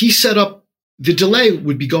 he set up the delay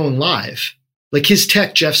would be going live. Like his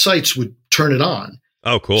tech, Jeff Seitz, would turn it on.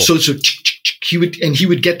 Oh, cool. So he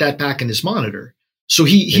would get that back in his monitor. So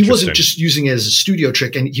he wasn't just using it as a studio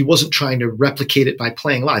trick, and he wasn't trying to replicate it by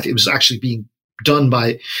playing live. It was actually being done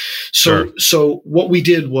by. So what we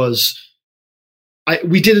did was,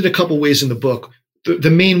 we did it a couple ways in the book.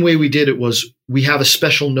 The main way we did it was we have a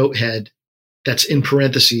special note head that's in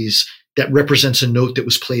parentheses that represents a note that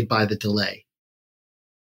was played by the delay.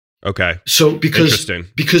 Okay. So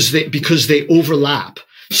because they overlap.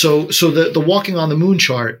 So the Walking on the Moon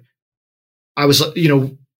chart, I was,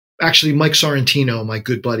 actually Mike Sorrentino, my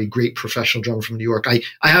good buddy, great professional drummer from New York. I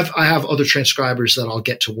have other transcribers that I'll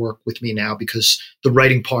get to work with me now because the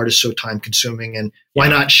writing part is so time consuming, and why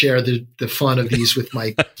not share the fun of these with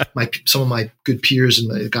my some of my good peers and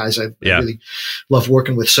the guys I really love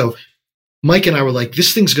working with. So Mike and I were like,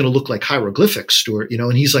 this thing's going to look like hieroglyphics, Stuart,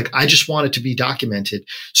 and he's like, I just want it to be documented.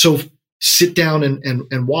 So sit down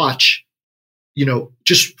and watch,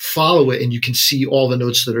 just follow it, and you can see all the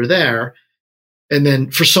notes that are there. And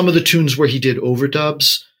then for some of the tunes where he did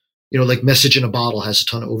overdubs, like Message in a Bottle has a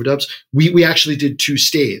ton of overdubs. We actually did 2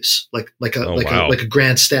 staves, like a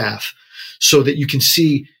grand staff, so that you can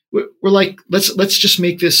see. We're like, let's just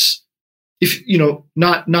make this, if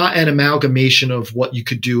not an amalgamation of what you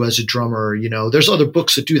could do as a drummer. There's other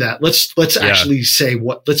books that do that. Let's actually say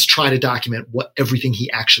let's try to document what everything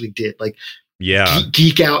he actually did. Like,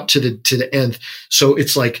 geek out to the nth. So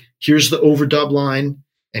it's like, here's the overdub line,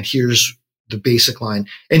 and here's the basic line.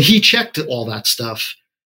 And he checked all that stuff.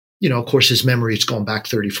 Of course, his memory is going back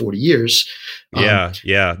 30, 40 years.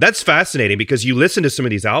 Yeah. That's fascinating because you listen to some of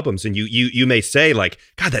these albums and you may say like,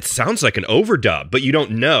 God, that sounds like an overdub, but you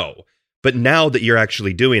don't know. But now that you're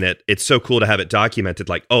actually doing it, it's so cool to have it documented.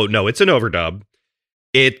 Like, oh no, it's an overdub.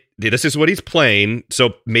 This is what he's playing.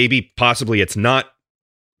 So maybe possibly it's not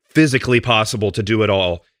physically possible to do it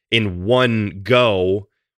all in one go.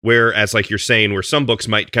 Whereas, like you're saying, where some books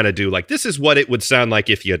might kind of do like, this is what it would sound like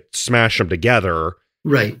if you smash them together.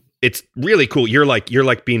 Right. It's really cool. You're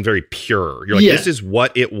like being very pure. You're like, this is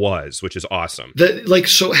what it was, which is awesome.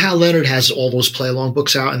 So Hal Leonard has all those play along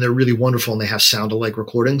books out, and they're really wonderful, and they have sound alike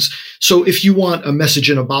recordings. So if you want a Message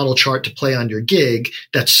in a Bottle chart to play on your gig,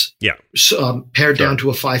 that's pared down to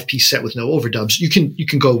a 5-piece set with no overdubs. You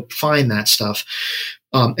can go find that stuff.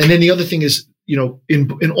 And then the other thing is,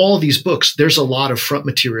 in all of these books, there's a lot of front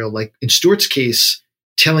material. Like in Stuart's case,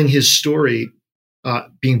 telling his story,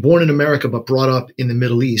 being born in America but brought up in the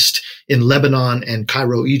Middle East, in Lebanon and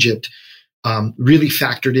Cairo, Egypt, really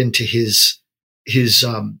factored into his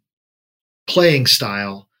playing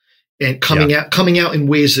style and coming out in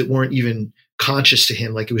ways that weren't even conscious to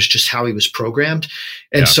him. Like it was just how he was programmed.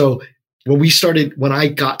 And so when I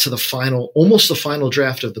got to almost the final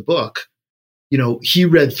draft of the book, he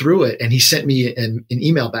read through it and he sent me an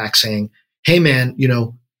email back saying, hey man,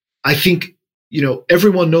 I think,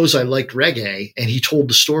 everyone knows I liked reggae, and he told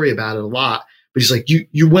the story about it a lot, but he's like,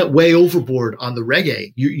 you went way overboard on the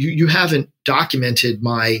reggae. You haven't documented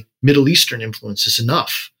my Middle Eastern influences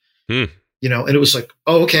enough. And it was like,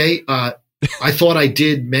 oh, okay. I thought I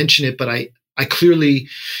did mention it, but I clearly,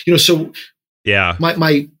 so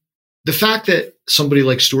the fact that somebody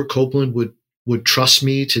like Stuart Copeland would trust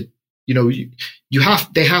me to,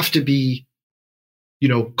 they have to be,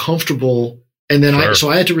 comfortable. And then so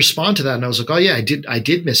I had to respond to that, and I was like, oh yeah, I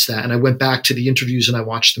did miss that. And I went back to the interviews and I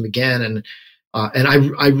watched them again. And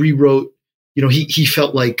I rewrote, he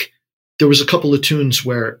felt like there was a couple of tunes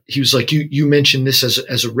where he was like, you mentioned this as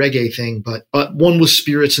a reggae thing, but one was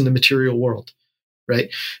Spirits in the Material World. Right.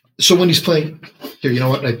 So when he's playing here, you know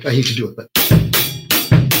what? I hate to do it, but,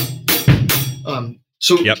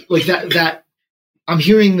 like that, I'm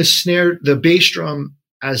hearing the snare, the bass drum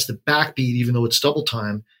as the backbeat, even though it's double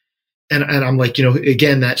time. And I'm like,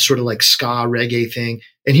 again, that sort of like ska reggae thing.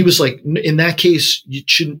 And he was like, in that case, you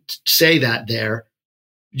shouldn't say that there.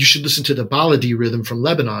 You should listen to the baladi rhythm from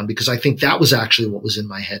Lebanon, because I think that was actually what was in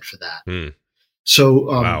my head for that.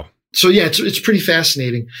 So, wow. So yeah, it's pretty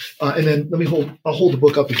fascinating. And then I'll hold the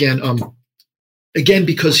book up again. Again,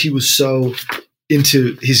 because he was so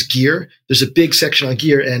into his gear, there's a big section on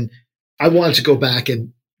gear, and I wanted to go back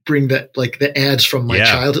and bring that, like the ads from my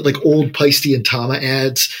childhood, like old Paiste and Tama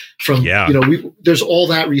ads from, there's all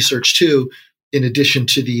that research too, in addition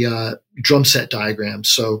to the drum set diagrams.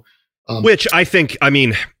 So, which I think,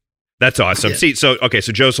 that's awesome. See, so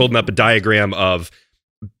Joe's holding up a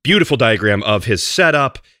beautiful diagram of his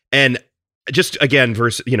setup, and just again,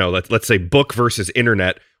 let's say book versus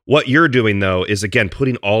internet. What you're doing though is again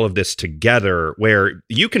putting all of this together, where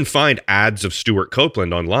you can find ads of Stuart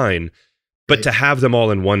Copeland online, but to have them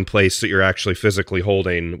all in one place that you're actually physically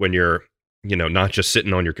holding when you're, not just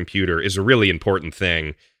sitting on your computer, is a really important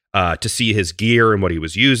thing, to see his gear and what he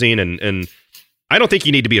was using. And I don't think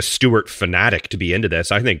you need to be a Stuart fanatic to be into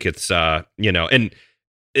this. I think it's, and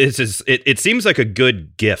it seems like a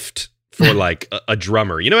good gift for like a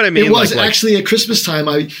drummer. You know what I mean? It was actually at Christmas time.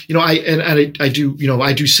 I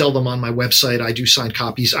do sell them on my website. I do sign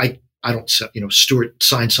copies. I don't sell, Stuart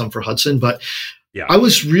signed some for Hudson, but I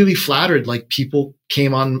was really flattered. Like people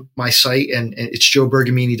came on my site, and it's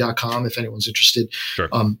joebergamini.com if anyone's interested. Sure.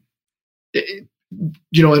 And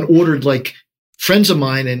ordered, like friends of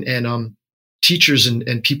mine and teachers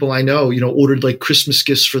and people I know, ordered like Christmas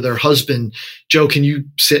gifts for their husband. Joe, can you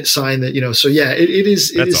sign that? So yeah, it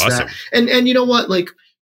is awesome. that. And you know what? Like,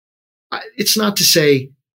 it's not to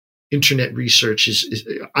say internet research is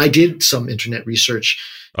I did some internet research.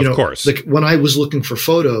 Of course. Like when I was looking for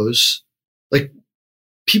photos, like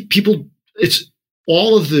people, it's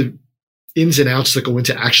all of the ins and outs that go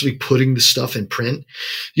into actually putting the stuff in print.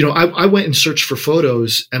 I went and searched for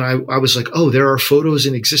photos, and I was like, oh, there are photos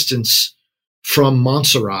in existence from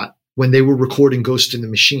Montserrat when they were recording Ghost in the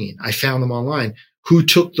Machine. I found them online. Who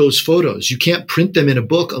took those photos? You can't print them in a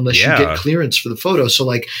book unless you get clearance for the photo. So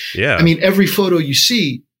like, I mean, every photo you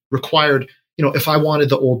see required, if I wanted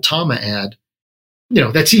the old Tama ad,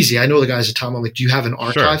 that's easy. I know the guys at Tama. Like, do you have an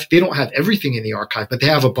archive? Sure. They don't have everything in the archive, but they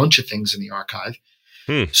have a bunch of things in the archive.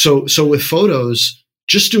 So with photos,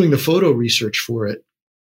 just doing the photo research for it,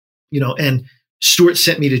 and Stuart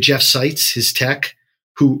sent me to Jeff Seitz, his tech,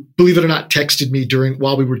 who, believe it or not, texted me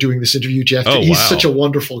while we were doing this interview. Jeff, he's such a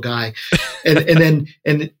wonderful guy.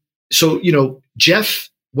 And so Jeff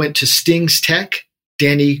went to Sting's tech,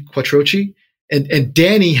 Danny Quattrochi, and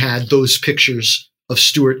Danny had those pictures of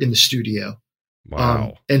Stuart in the studio.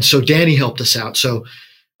 Wow. And so Danny helped us out. So,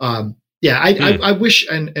 I wish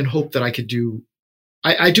and hope that I could do.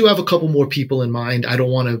 I do have a couple more people in mind. I don't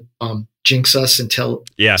want to jinx us and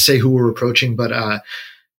say who we're approaching, but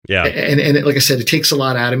and like I said, it takes a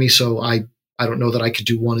lot out of me. So I don't know that I could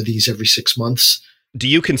do one of these every 6 months. Do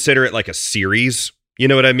you consider it like a series? You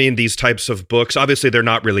know what I mean? These types of books, obviously they're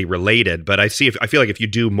not really related, but I feel like if you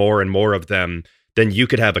do more and more of them, then you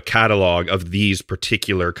could have a catalog of these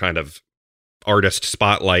particular kind of artist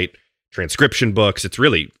spotlight transcription books. It's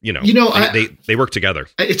really, they work together.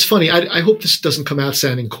 It's funny. I hope this doesn't come out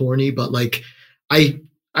sounding corny, but like, I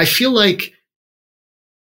feel like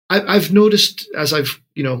I've noticed as I'm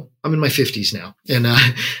in my 50s now. And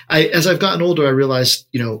as I've gotten older, I realized,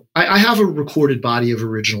 I have a recorded body of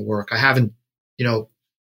original work. I haven't,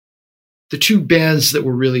 the two bands that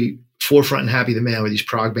were really forefront and Happy the Man were these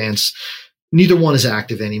prog bands. Neither one is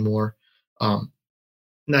active anymore.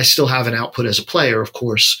 And I still have an output as a player, of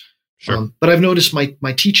course. Sure. But I've noticed my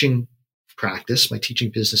teaching practice, my teaching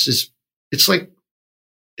business it's like,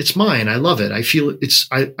 it's mine. I love it. I feel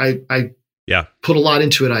I put a lot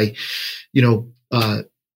into it.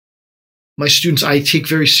 My students, I take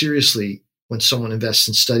very seriously when someone invests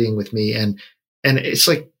in studying with me, and it's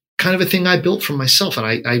like kind of a thing I built for myself, and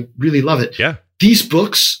I really love it. Yeah. These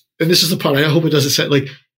books, and this is the part, I hope it doesn't sound like,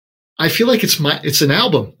 I feel like it's an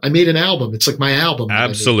album. I made an album. It's like my album.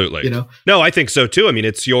 Absolutely. No, I think so too. I mean,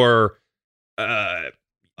 it's your, I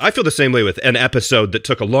feel the same way with an episode that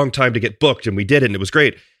took a long time to get booked, and we did it and it was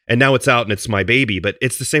great. And now it's out and it's my baby, but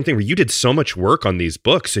it's the same thing where you did so much work on these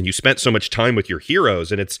books and you spent so much time with your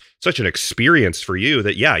heroes, and it's such an experience for you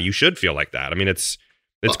that, you should feel like that. I mean, it's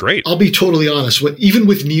great. I'll be totally honest. Even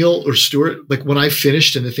with Neil or Stuart, like when I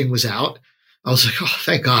finished and the thing was out, I was like, oh,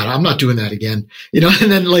 thank God, I'm not doing that again.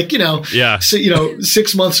 And then like, so,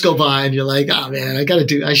 6 months go by and you're like, oh man,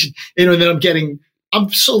 I should, and then I'm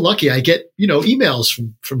so lucky. I get, emails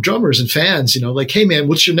from drummers and fans, like, hey man,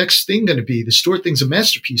 what's your next thing going to be? The Stuart thing's a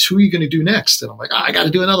masterpiece. Who are you going to do next? And I'm like, I got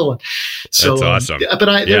to do another one. So that's awesome.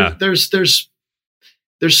 But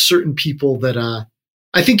there's certain people that,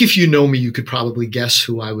 I think if you know me, you could probably guess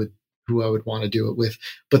who I would want to do it with.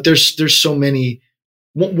 But there's so many.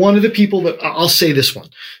 One of the people that I'll say this one,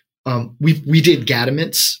 we did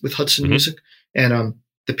Gadamints with Hudson Music, and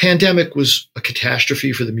the pandemic was a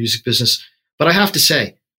catastrophe for the music business. But I have to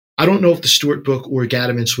say, I don't know if the Stuart book or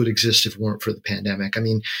Gadamints would exist if it weren't for the pandemic. I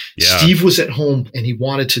mean, Steve was at home and he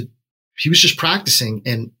was just practicing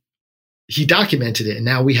and he documented it. And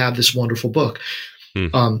now we have this wonderful book.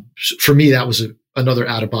 For me, that was another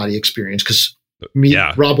out of body experience because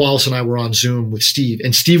Rob Wallace and I were on Zoom with Steve,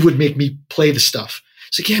 and Steve would make me play the stuff.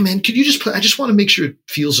 It's like, yeah, man, could you just play? I just want to make sure it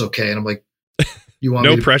feels okay. And I'm like, you want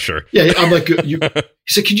no pressure. Yeah. I'm like, he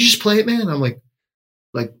said, could you just play it, man? I'm like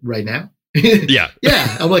right now? Yeah.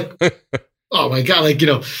 I'm like, oh my God.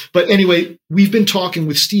 But anyway, we've been talking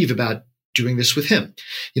with Steve about doing this with him,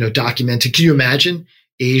 documenting. Can you imagine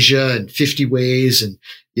Asia and 50 Ways and,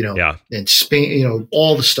 and Spain,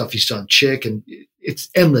 all the stuff he's done, Chick, and it's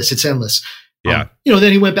endless. It's endless. Yeah.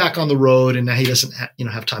 Then he went back on the road and now he doesn't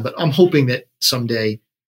have time, but I'm hoping that someday,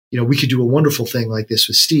 we could do a wonderful thing like this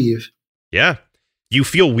with Steve. Yeah. You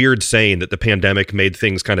feel weird saying that the pandemic made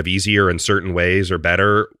things kind of easier in certain ways or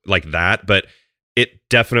better like that, but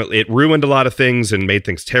it ruined a lot of things and made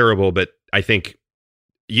things terrible. But I think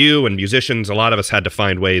you and musicians, a lot of us had to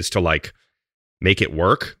find ways to like make it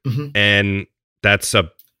work. And that's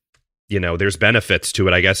there's benefits to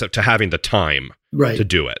it, I guess, to having the time. right. to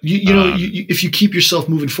do it. You know, if you keep yourself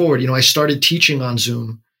moving forward, you know, I started teaching on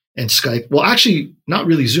Zoom and Skype. Well, actually, not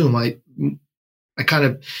really Zoom. I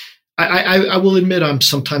will admit I'm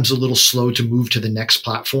sometimes a little slow to move to the next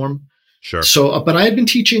platform. Sure. So, but I had been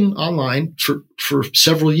teaching online for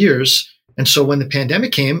several years. And so when the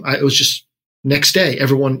pandemic came, it was just next day,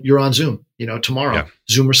 everyone, you're on Zoom, you know, tomorrow,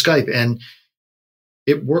 Zoom or Skype. And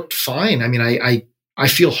it worked fine. I mean, I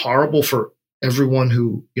feel horrible for everyone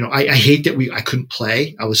who, you know, I hate that I couldn't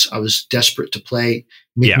play. I was desperate to play,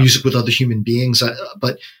 make music with other human beings.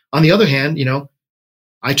 But on the other hand, you know,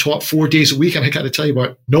 I taught 4 days a week, and I got to tell you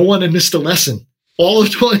about, no one had missed a lesson. All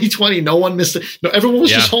of 2020, no one missed it. No, everyone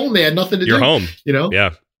was just home. They had nothing to do. You're home. You know?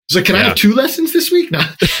 Yeah. It's like, can I have 2 lessons this week? No.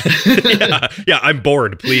 I'm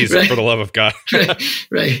bored. Please, for the love of God.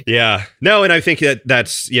 Right. Yeah. No, and I think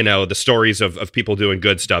that's, you know, the stories of people doing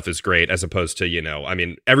good stuff is great, as opposed to, you know, I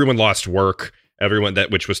mean, everyone lost work,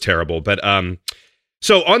 which was terrible. But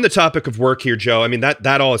so on the topic of work here, Joe, I mean,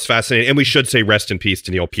 that all is fascinating. And we should say rest in peace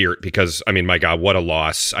to Neil Peart, because, I mean, my God, what a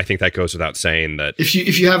loss. I think that goes without saying. That if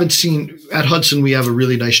you haven't seen, at Hudson, we have a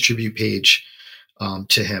really nice tribute page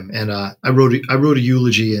to him. And I wrote a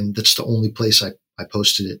eulogy, and that's the only place I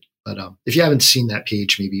posted it. But if you haven't seen that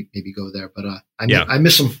page, maybe go there. But I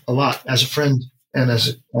miss him a lot as a friend and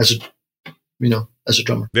as a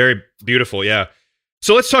drummer. Very beautiful. Yeah.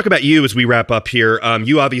 So let's talk about you as we wrap up here.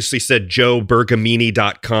 You obviously said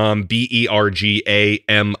joebergamini.com, BERGAMINI,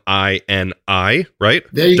 right?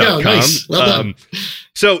 There you go. Nice. Well done.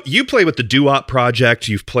 So you play with the Doo-Wop Project.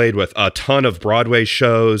 You've played with a ton of Broadway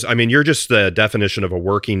shows. I mean, you're just the definition of a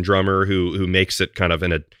working drummer who makes it kind of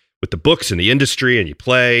with the books in the industry, and you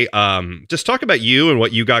play. Just talk about you and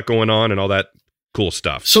what you got going on and all that cool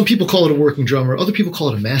stuff. Some people call it a working drummer. Other people call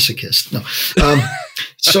it a masochist. No.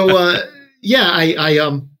 Yeah,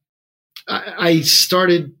 I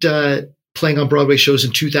started playing on Broadway shows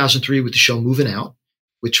in 2003 with the show Moving Out,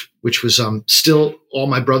 which was still, all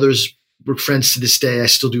my brothers were friends to this day. I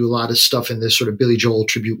still do a lot of stuff in this sort of Billy Joel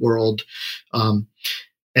tribute world. And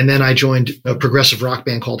then I joined a progressive rock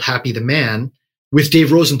band called Happy the Man with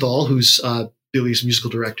Dave Rosenthal, who's Billy's musical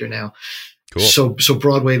director now. Cool. So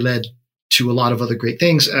Broadway led to a lot of other great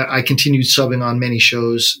things. I continued subbing on many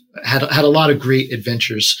shows, had a lot of great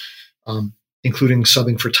adventures. Including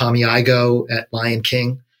subbing for Tommy Igoe at Lion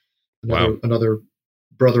King, another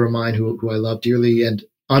brother of mine who I love dearly, and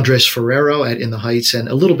Andres Ferrero at In the Heights, and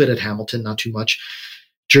a little bit at Hamilton, not too much.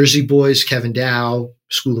 Jersey Boys, Kevin Dow,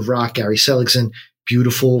 School of Rock, Gary Seligson,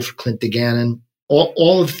 Beautiful for Clint DeGannon.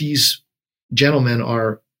 All of these gentlemen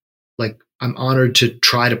are, like, I'm honored to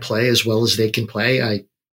try to play as well as they can play. I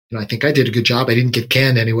think I did a good job. I didn't get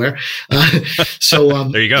canned anywhere. So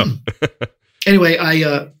there you go. Anyway,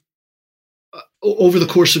 over the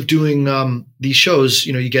course of doing these shows,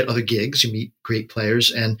 you know, you get other gigs, you meet great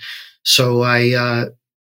players. And so I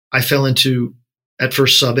fell into, at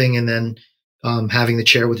first, subbing, and then having the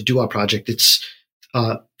chair with the Doo-Wop Project. It's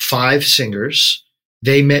 5 singers.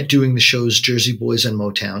 They met doing the shows Jersey Boys and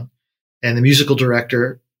Motown. And the musical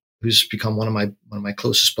director, who's become one of my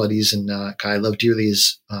closest buddies and guy I love dearly,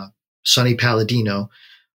 is Sonny Palladino.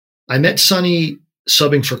 I met Sonny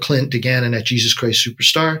subbing for Clint DeGannon at Jesus Christ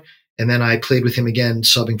Superstar. And then I played with him again,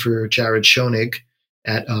 subbing for Jared Schoenig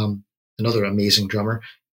at another amazing drummer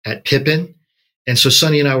at Pippin. And so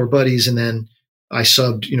Sonny and I were buddies. And then I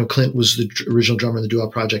subbed, you know, Clint was the original drummer in the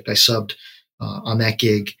Doo-Wop Project. I subbed on that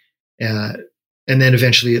gig. And then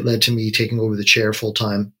eventually it led to me taking over the chair full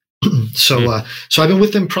time. So I've been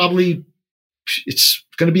with them probably, it's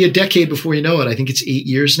going to be a decade before you know it. I think it's 8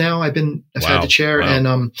 years now I've had the chair.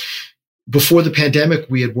 Wow. And before the pandemic,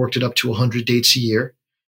 we had worked it up to 100 dates a year.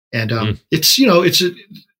 And it's, you know, it's a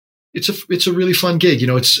really fun gig. You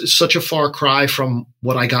know, it's such a far cry from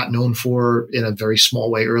what I got known for in a very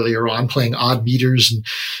small way earlier on, playing odd meters and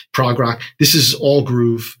prog rock. This is all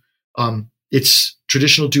groove. It's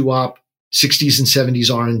traditional doo-wop, 60s and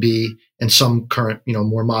 70s R&B, and some current, you know,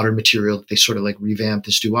 more modern material that they sort of like revamp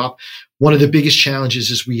this doo-wop. One of the biggest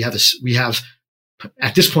challenges is we have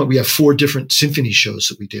at this point, we have 4 different symphony shows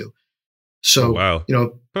that we do. So, you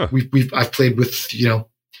know, I've played with, you know,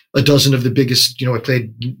 a dozen of the biggest, you know, I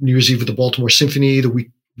played New Year's Eve with the Baltimore Symphony, the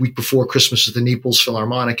week before Christmas with the Naples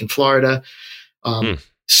Philharmonic in Florida.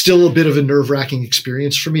 Still a bit of a nerve-wracking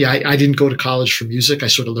experience for me. I didn't go to college for music. I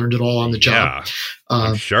sort of learned it all on the job.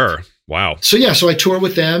 I'm sure. Wow. So I tour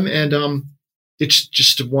with them, and it's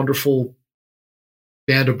just a wonderful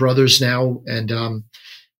band of brothers now. And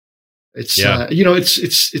it's you know,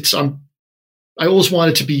 it's I always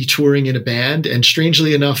wanted to be touring in a band, and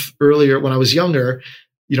strangely enough, earlier when I was younger,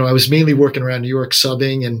 you know, I was mainly working around New York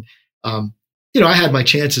subbing, and I had my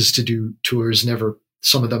chances to do tours. Never,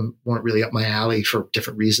 some of them weren't really up my alley for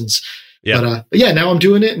different reasons. Yeah. But yeah, now I'm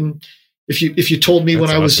doing it. And if you told me when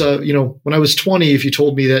I was, when I was 20, if you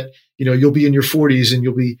told me that, you'll be in your 40s and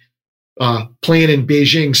you'll be playing in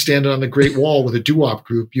Beijing, standing on the Great Wall with a doo-wop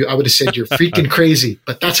group, I would have said you're freaking crazy.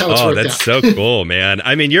 But that's how it's worked out. That's so cool, man.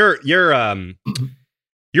 I mean, you're the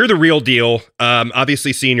real deal.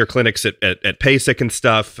 Obviously, seeing your clinics at PASIC and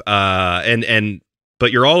stuff,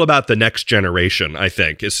 but you're all about the next generation. I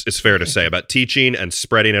think is fair to say, about teaching and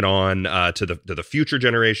spreading it on to the future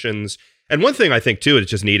generations. And one thing I think too is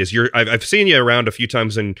just neat is I've seen you around a few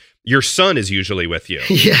times, and your son is usually with you.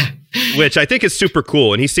 Yeah, which I think is super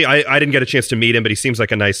cool. And I didn't get a chance to meet him, but he seems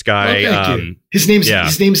like a nice guy. Thank you. His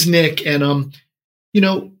name's Nick, and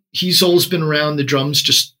he's always been around the drums.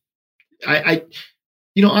 Just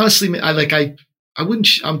honestly,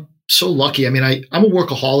 I'm so lucky. I mean, I'm a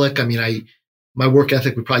workaholic. I mean, my work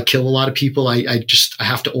ethic would probably kill a lot of people. I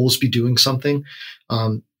have to always be doing something.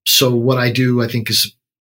 So what I do, I think, is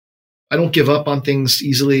I don't give up on things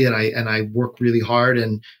easily, and I work really hard,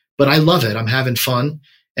 but I love it. I'm having fun.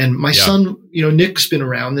 And my son, Nick's been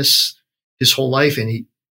around this his whole life, and he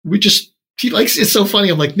likes, it's so funny.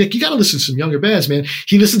 I'm like, Nick, you got to listen to some younger bands, man.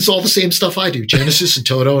 He listens to all the same stuff I do, Genesis and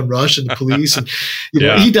Toto and Rush and the Police. And,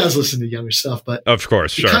 he does listen to younger stuff, but of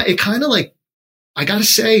course, sure. It kind of like, I got to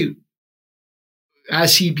say,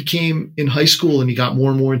 as he became in high school and he got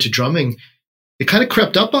more and more into drumming, it kind of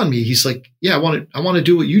crept up on me. He's like, yeah, I want to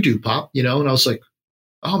do what you do, Pop, and I was like,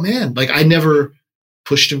 oh man, like I never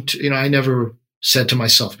pushed him to, I never said to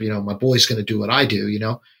myself, my boy's going to do what I do,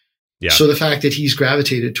 Yeah. So the fact that he's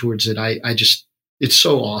gravitated towards it, it's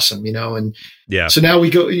so awesome, and yeah. So now we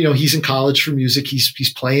go, he's in college for music.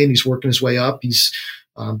 He's playing, he's working his way up. He's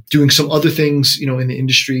doing some other things, in the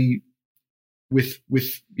industry with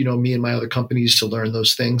me and my other companies to learn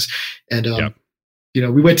those things. And,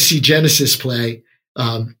 we went to see Genesis play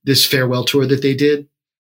this farewell tour that they did.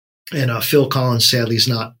 And Phil Collins, sadly, is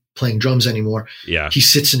not playing drums anymore. Yeah. He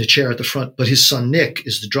sits in a chair at the front, but his son, Nick,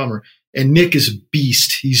 is the drummer. And Nick is a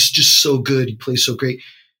beast. He's just so good. He plays so great.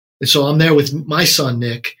 And so I'm there with my son,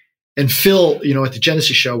 Nick, and Phil, at the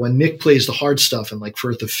Genesis show, when Nick plays the hard stuff and like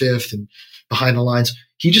Firth the Fifth and Behind the Lines,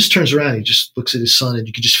 he just turns around. He just looks at his son, and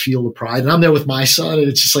you can just feel the pride. And I'm there with my son, and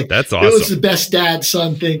it's just like, that's awesome. It was the best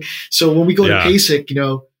dad-son thing. So when we go to PASIC,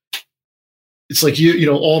 it's like,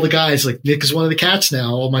 all the guys, like Nick is one of the cats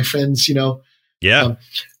now, all my friends, Yeah.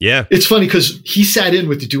 It's funny because he sat in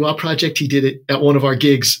with the Doo-Wop Project. He did it at one of our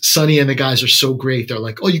gigs. Sonny and the guys are so great. They're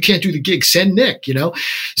like, oh, you can't do the gig. Send Nick,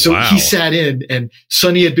 So wow. He sat in, and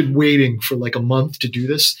Sonny had been waiting for like a month to do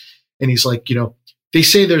this. And he's like, they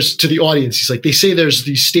say there's, to the audience, he's like, they say there's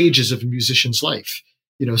these stages of a musician's life,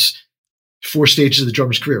 4 stages of the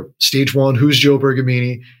drummer's career. Stage 1, who's Joe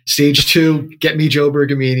Bergamini? Stage 2, get me Joe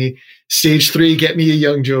Bergamini. Stage 3, get me a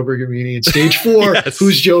young Joe Bergamini. And stage 4, yes.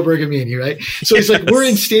 Who's Joe Bergamini, right? So he's like, we're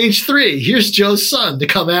in stage 3. Here's Joe's son to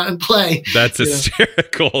come out and play. That's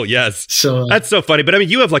hysterical. Yes. So that's so funny. But I mean,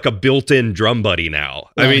 you have like a built-in drum buddy now.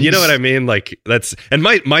 I mean, you know what I mean? Like and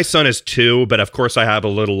my son is 2, but of course I have a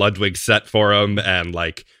little Ludwig set for him. And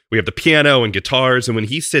like, we have the piano and guitars. And when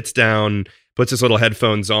he sits down, puts his little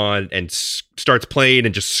headphones on and starts playing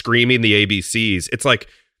and just screaming the ABCs, it's like,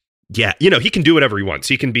 yeah, he can do whatever he wants.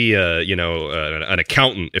 He can be an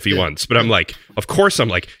accountant if he wants. But I'm like, of course, I'm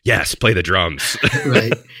like, yes, play the drums.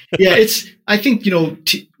 Right. Yeah. I think,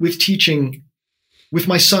 with teaching with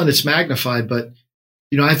my son, it's magnified, but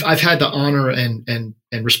I've had the honor and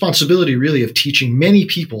responsibility really of teaching many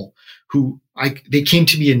people who they came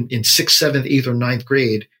to me in 6th, 7th, 8th, or 9th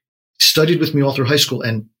grade, studied with me all through high school,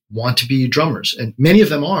 and want to be drummers. And many of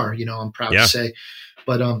them are, I'm proud to say,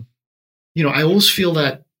 but, I always feel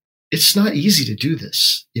that it's not easy to do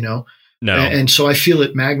this, No. And so I feel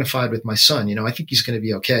it magnified with my son. I think he's going to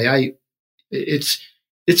be okay.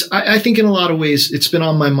 I think in a lot of ways it's been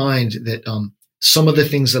on my mind that, some of the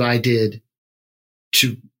things that I did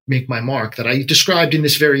to make my mark that I described in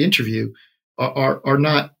this very interview are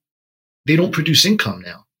not, they don't produce income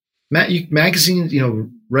now. Magazines,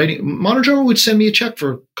 writing, Modern Drummer would send me a check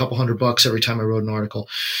for a couple $100 every time I wrote an article.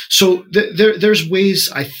 So there's ways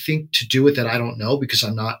I think to do it that I don't know because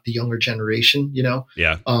I'm not the younger generation,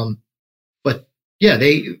 Yeah. But yeah,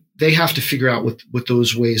 they have to figure out what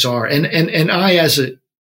those ways are. And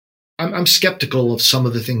I'm skeptical of some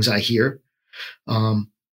of the things I hear.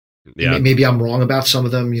 Maybe I'm wrong about some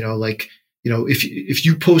of them, if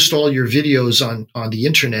you post all your videos on the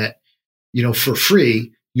internet, for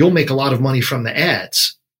free, you'll make a lot of money from the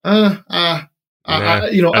ads. I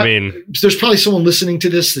mean, there's probably someone listening to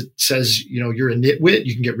this that says, you're a nitwit.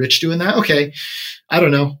 You can get rich doing that. Okay. I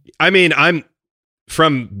don't know. I mean,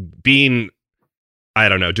 from being, I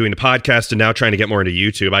don't know, doing the podcast and now trying to get more into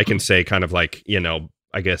YouTube, I can say kind of like,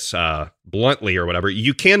 I guess bluntly or whatever,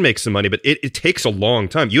 you can make some money, but it takes a long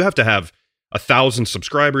time. You have to have 1,000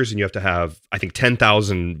 subscribers and you have to have, I think,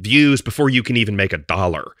 10,000 views before you can even make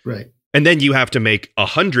 $1. Right. And then you have to make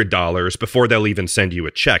 $100 before they'll even send you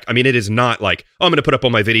a check. I mean, it is not like, oh, I'm going to put up all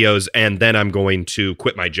my videos and then I'm going to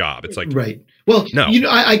quit my job. It's like, right. Well, no.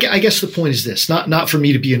 I guess the point is this, not for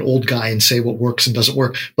me to be an old guy and say what works and doesn't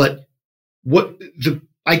work, but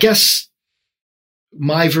I guess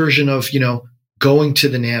my version of, going to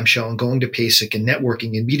the NAMM show and going to PASIC and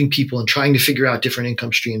networking and meeting people and trying to figure out different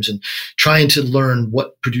income streams and trying to learn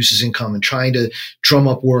what produces income and trying to drum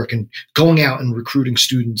up work and going out and recruiting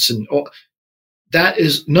students and all that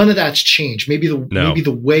is, none of that's changed. Maybe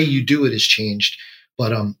the way you do it has changed,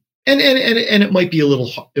 but, and it might be a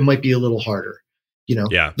little harder,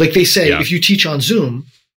 Yeah. Like they say, if you teach on Zoom,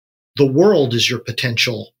 the world is your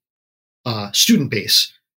potential, student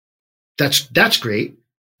base. That's great.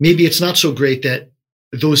 Maybe it's not so great that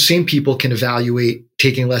those same people can evaluate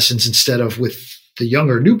taking lessons instead of with the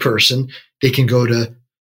younger new person. They can go to,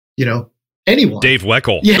 anyone. Dave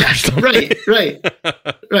Weckl. Yeah.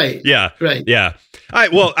 Right. Yeah. Right. Yeah. All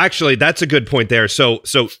right. Well, actually, that's a good point there. So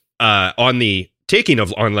on the taking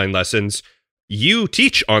of online lessons, you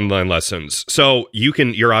teach online lessons. So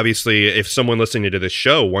you're obviously, if someone listening to this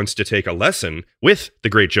show wants to take a lesson with the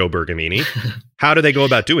great Joe Bergamini, how do they go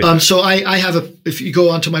about doing that? So I have if you go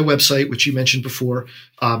onto my website, which you mentioned before,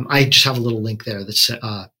 I just have a little link there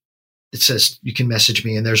that it says you can message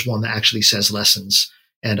me, and there's one that actually says lessons.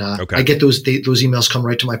 And I get those emails come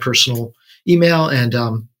right to my personal email, and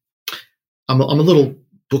I'm a little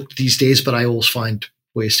booked these days, but I always find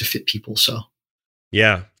ways to fit people. So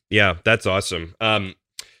yeah, that's awesome.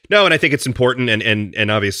 No, and I think it's important,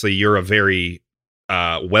 and obviously you're a very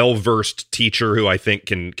well-versed teacher who I think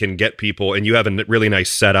can get people, and you have a really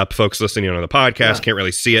nice setup. Folks listening on the podcast can't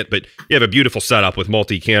really see it, but you have a beautiful setup with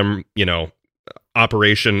multicam,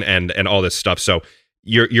 operation and all this stuff. So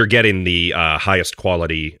you're getting the highest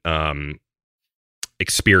quality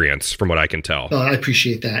experience from what I can tell. I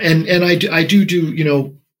appreciate that. And I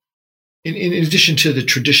do, in addition to the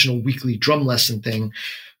traditional weekly drum lesson thing,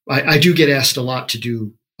 I do get asked a lot to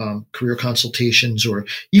do career consultations, or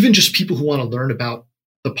even just people who want to learn about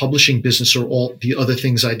the publishing business or all the other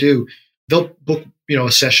things I do. They'll book,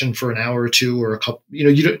 a session for an hour or two or a couple,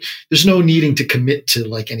 there's no needing to commit to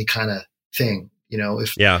like any kind of thing. So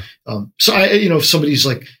if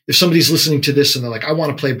somebody's listening to this and they're like, I want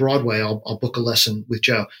to play Broadway, I'll book a lesson with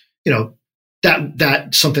Joe.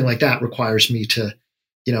 That something like that requires me to,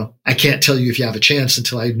 I can't tell you if you have a chance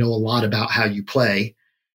until I know a lot about how you play.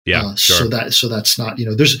 Yeah. Sure. So that's not,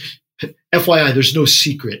 there's FYI, there's no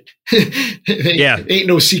secret. Ain't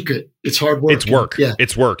no secret. It's hard work. It's work. Yeah.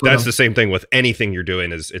 It's work. That's the same thing with anything you're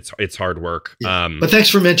doing is it's hard work. Yeah. But thanks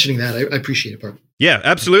for mentioning that. I appreciate it, Bart. Yeah,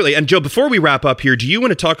 absolutely. And Joe, before we wrap up here, do you want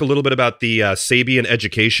to talk a little bit about the Sabian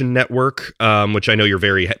Education Network, which I know you're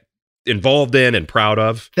very involved in and proud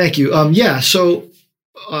of? Thank you. So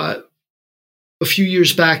a few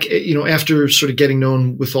years back, after sort of getting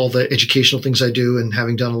known with all the educational things I do and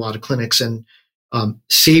having done a lot of clinics, and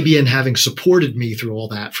Sabian having supported me through all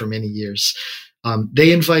that for many years,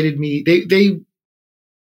 they invited me.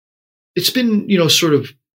 It's been, sort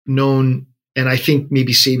of known, and I think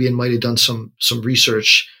maybe Sabian might have done some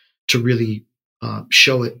research to really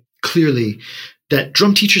show it clearly that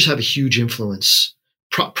drum teachers have a huge influence,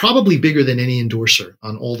 probably bigger than any endorser,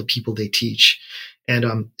 on all the people they teach. And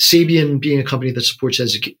Sabian, being a company that supports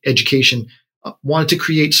education, wanted to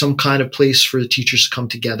create some kind of place for the teachers to come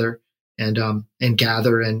together and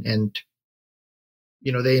gather, and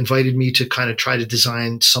they invited me to kind of try to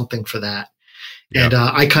design something for that. Yeah. And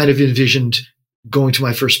I kind of envisioned going to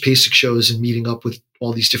my first PASIC shows and meeting up with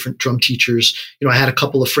all these different drum teachers. I had a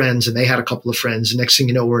couple of friends and they had a couple of friends. And next thing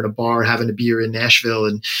you know, we're in a bar having a beer in Nashville.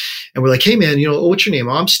 And we're like, hey man, what's your name?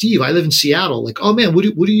 Oh, I'm Steve. I live in Seattle. Like, oh man, what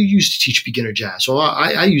do you use to teach beginner jazz? Oh,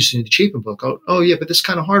 I use it in the Chapin book. Oh yeah, but that's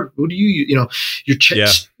kind of hard. What do you,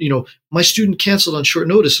 my student canceled on short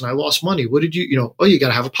notice and I lost money. What did you, oh, you got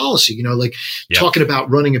to have a policy, talking about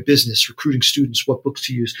running a business, recruiting students, what books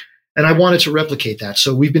to use. And I wanted to replicate that.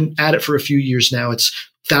 So we've been at it for a few years now. It's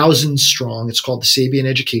thousands strong. It's called the Sabian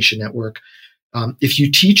Education Network. If you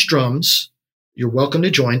teach drums, you're welcome to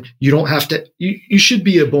join. You don't have to, you should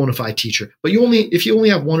be a bona fide teacher, but if you only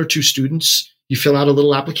have one or two students, you fill out a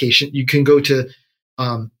little application. You can go to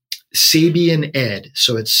Sabian Ed.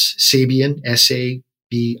 So it's Sabian, Sabian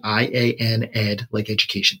Ed, like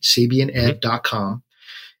education, sabianed.com.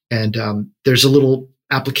 And there's a little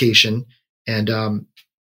application, and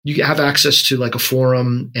you have access to like a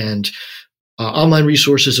forum and online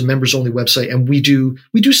resources, a members only website. And we do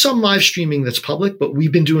some live streaming that's public, but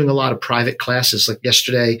we've been doing a lot of private classes. Like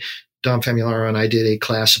yesterday, Dom Famularo and I did a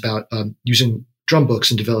class about using drum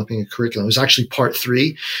books and developing a curriculum. It was actually part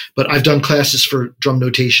 3, but I've done classes for drum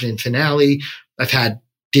notation and finale. I've had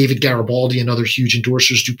David Garibaldi and other huge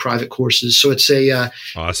endorsers do private courses. So it's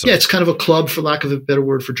awesome. Yeah, it's kind of a club, for lack of a better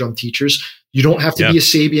word, for drum teachers. You don't have to be a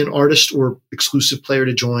Sabian artist or exclusive player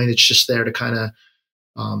to join. It's just there to kind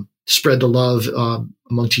of spread the love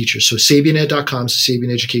among teachers. So SabianEd.com is the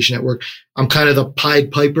Sabian Education Network. I'm kind of the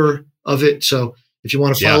Pied Piper of it. So if you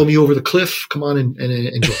want to follow me over the cliff, come on and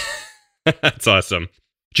enjoy. That's awesome.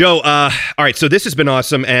 Joe, all right, so this has been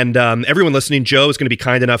awesome. And everyone listening, Joe is going to be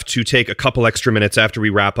kind enough to take a couple extra minutes after we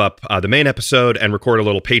wrap up the main episode and record a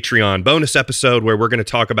little Patreon bonus episode where we're going to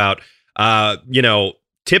talk about,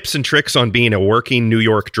 tips and tricks on being a working New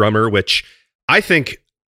York drummer, which I think,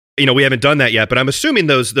 we haven't done that yet, but I'm assuming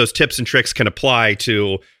those tips and tricks can apply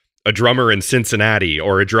to a drummer in Cincinnati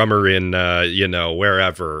or a drummer in,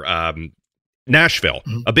 wherever, Nashville,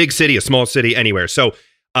 a big city, a small city, anywhere. So,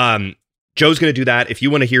 Joe's going to do that. If you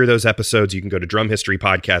want to hear those episodes, you can go to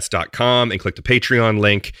drumhistorypodcast.com and click the Patreon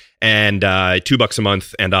link, and $2 a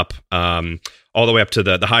month and up, all the way up to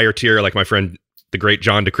the higher tier, like my friend, the great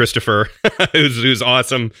John DeChristopher, who's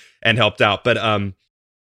awesome and helped out. But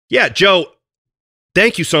Joe,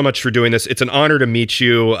 thank you so much for doing this. It's an honor to meet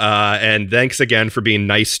you. And thanks again for being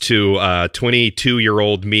nice to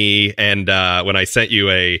 22-year-old me. And when I sent you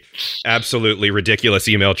a absolutely ridiculous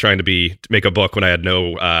email trying to make a book when I had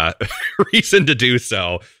no reason to do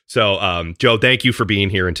so. So, Joe, thank you for being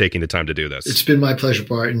here and taking the time to do this. It's been my pleasure,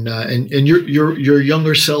 Bart. And your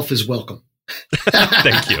younger self is welcome.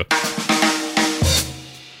 Thank you.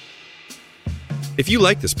 If you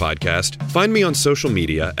like this podcast, find me on social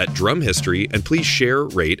media at Drum History, and please share,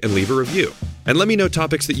 rate, and leave a review. And let me know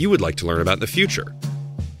topics that you would like to learn about in the future.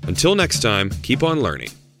 Until next time, keep on learning.